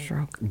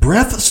breaststroke?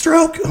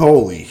 Breathstroke?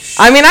 Holy shit.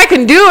 I mean, I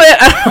can do it.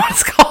 I don't know what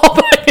it's called,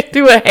 but I can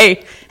do it.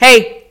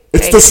 Hey.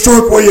 It's the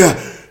stroke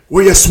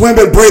where you swim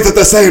and breathe at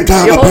the same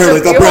time. Apparently,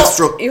 the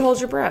breaststroke. You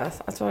hold your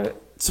breath. That's why.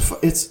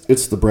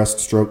 It's the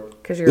breaststroke.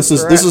 This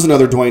is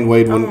another Dwayne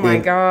Wade one. Oh my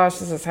gosh,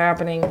 this is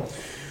happening.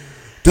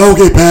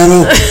 Doggy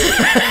paddle.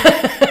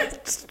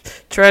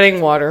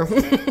 Treading water.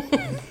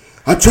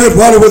 I tread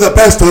water with the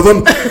best of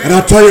them, and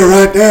I'll tell you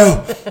right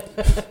now.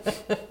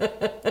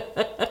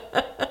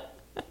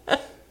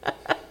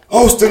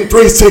 Austin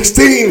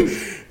 316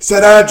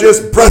 said I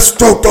just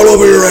breaststroked all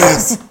over your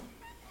ass.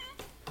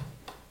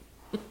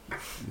 I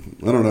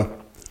don't know.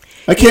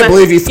 I can't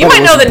believe you thought You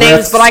might it know was the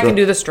names, but I can breaststroke.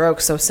 do the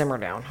strokes, so simmer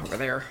down over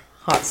there.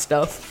 Hot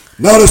stuff.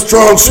 Not a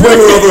strong swimmer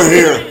over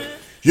here.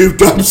 You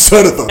dumb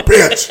son of a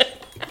bitch.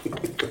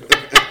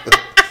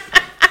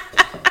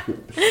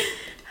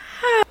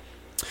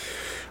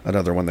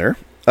 Another one there.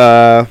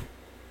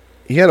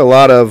 He had a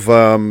lot of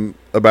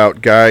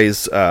about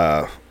guys,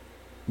 the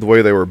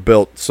way they were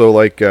built. So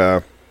like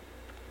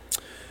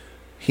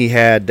he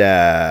had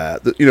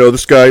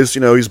this guy's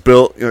he's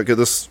built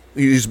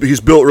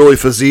he's built really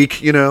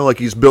physique, like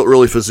he's built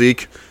really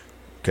physique.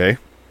 Okay,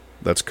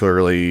 that's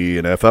clearly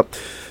an F up.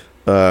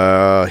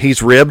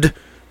 He's ribbed,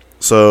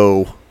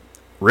 so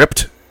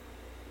ripped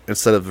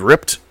instead of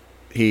ripped.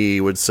 He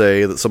would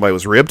say that somebody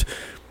was ribbed,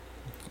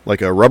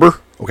 like a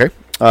rubber. Okay.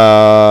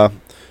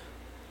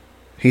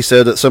 He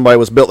said that somebody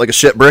was built like a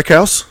shit brick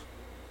house.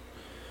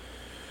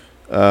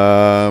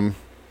 And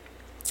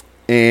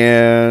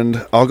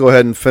I'll go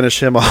ahead and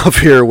finish him off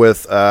here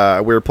with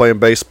we were playing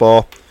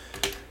baseball,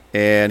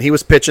 and he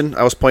was pitching.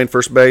 I was playing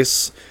first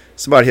base.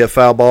 Somebody hit a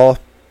foul ball.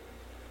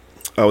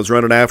 I was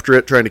running after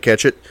it, trying to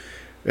catch it,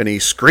 and he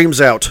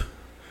screams out,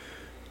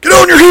 "Get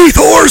on your Heath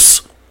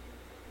horse!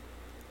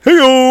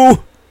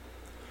 Hey-o!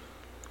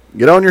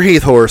 Get on your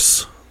Heath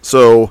horse."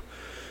 So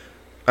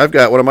I've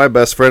got one of my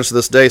best friends to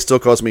this day still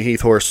calls me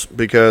Heath Horse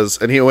he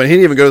didn't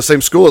even go to the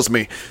same school as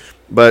me,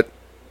 but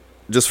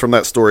just from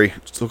that story,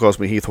 still calls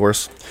me Heath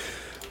Horse.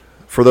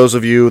 For those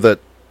of you that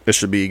it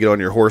should be get on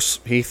your horse,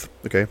 Heath.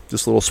 Okay,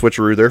 just a little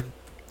switcheroo there.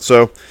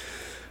 So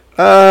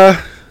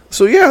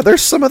yeah,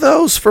 there's some of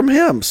those from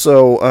him.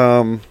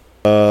 So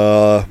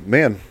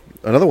man,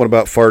 another one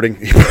about farting.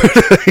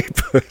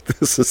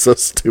 This is so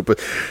stupid.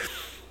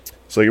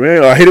 It's like,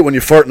 man, I hate it when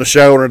you fart in the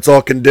shower and it's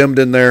all condemned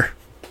in there.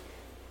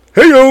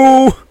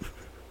 Hey-yo!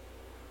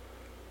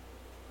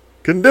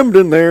 Condemned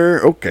in there.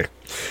 Okay.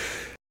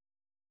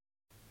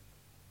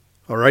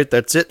 All right,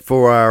 that's it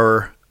for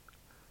our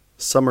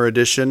summer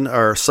edition,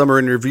 our summer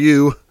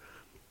interview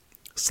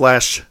 /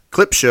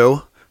 clip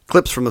show,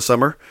 clips from the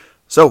summer.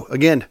 So,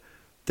 again,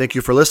 thank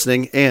you for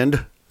listening,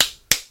 and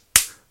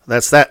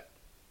that's that.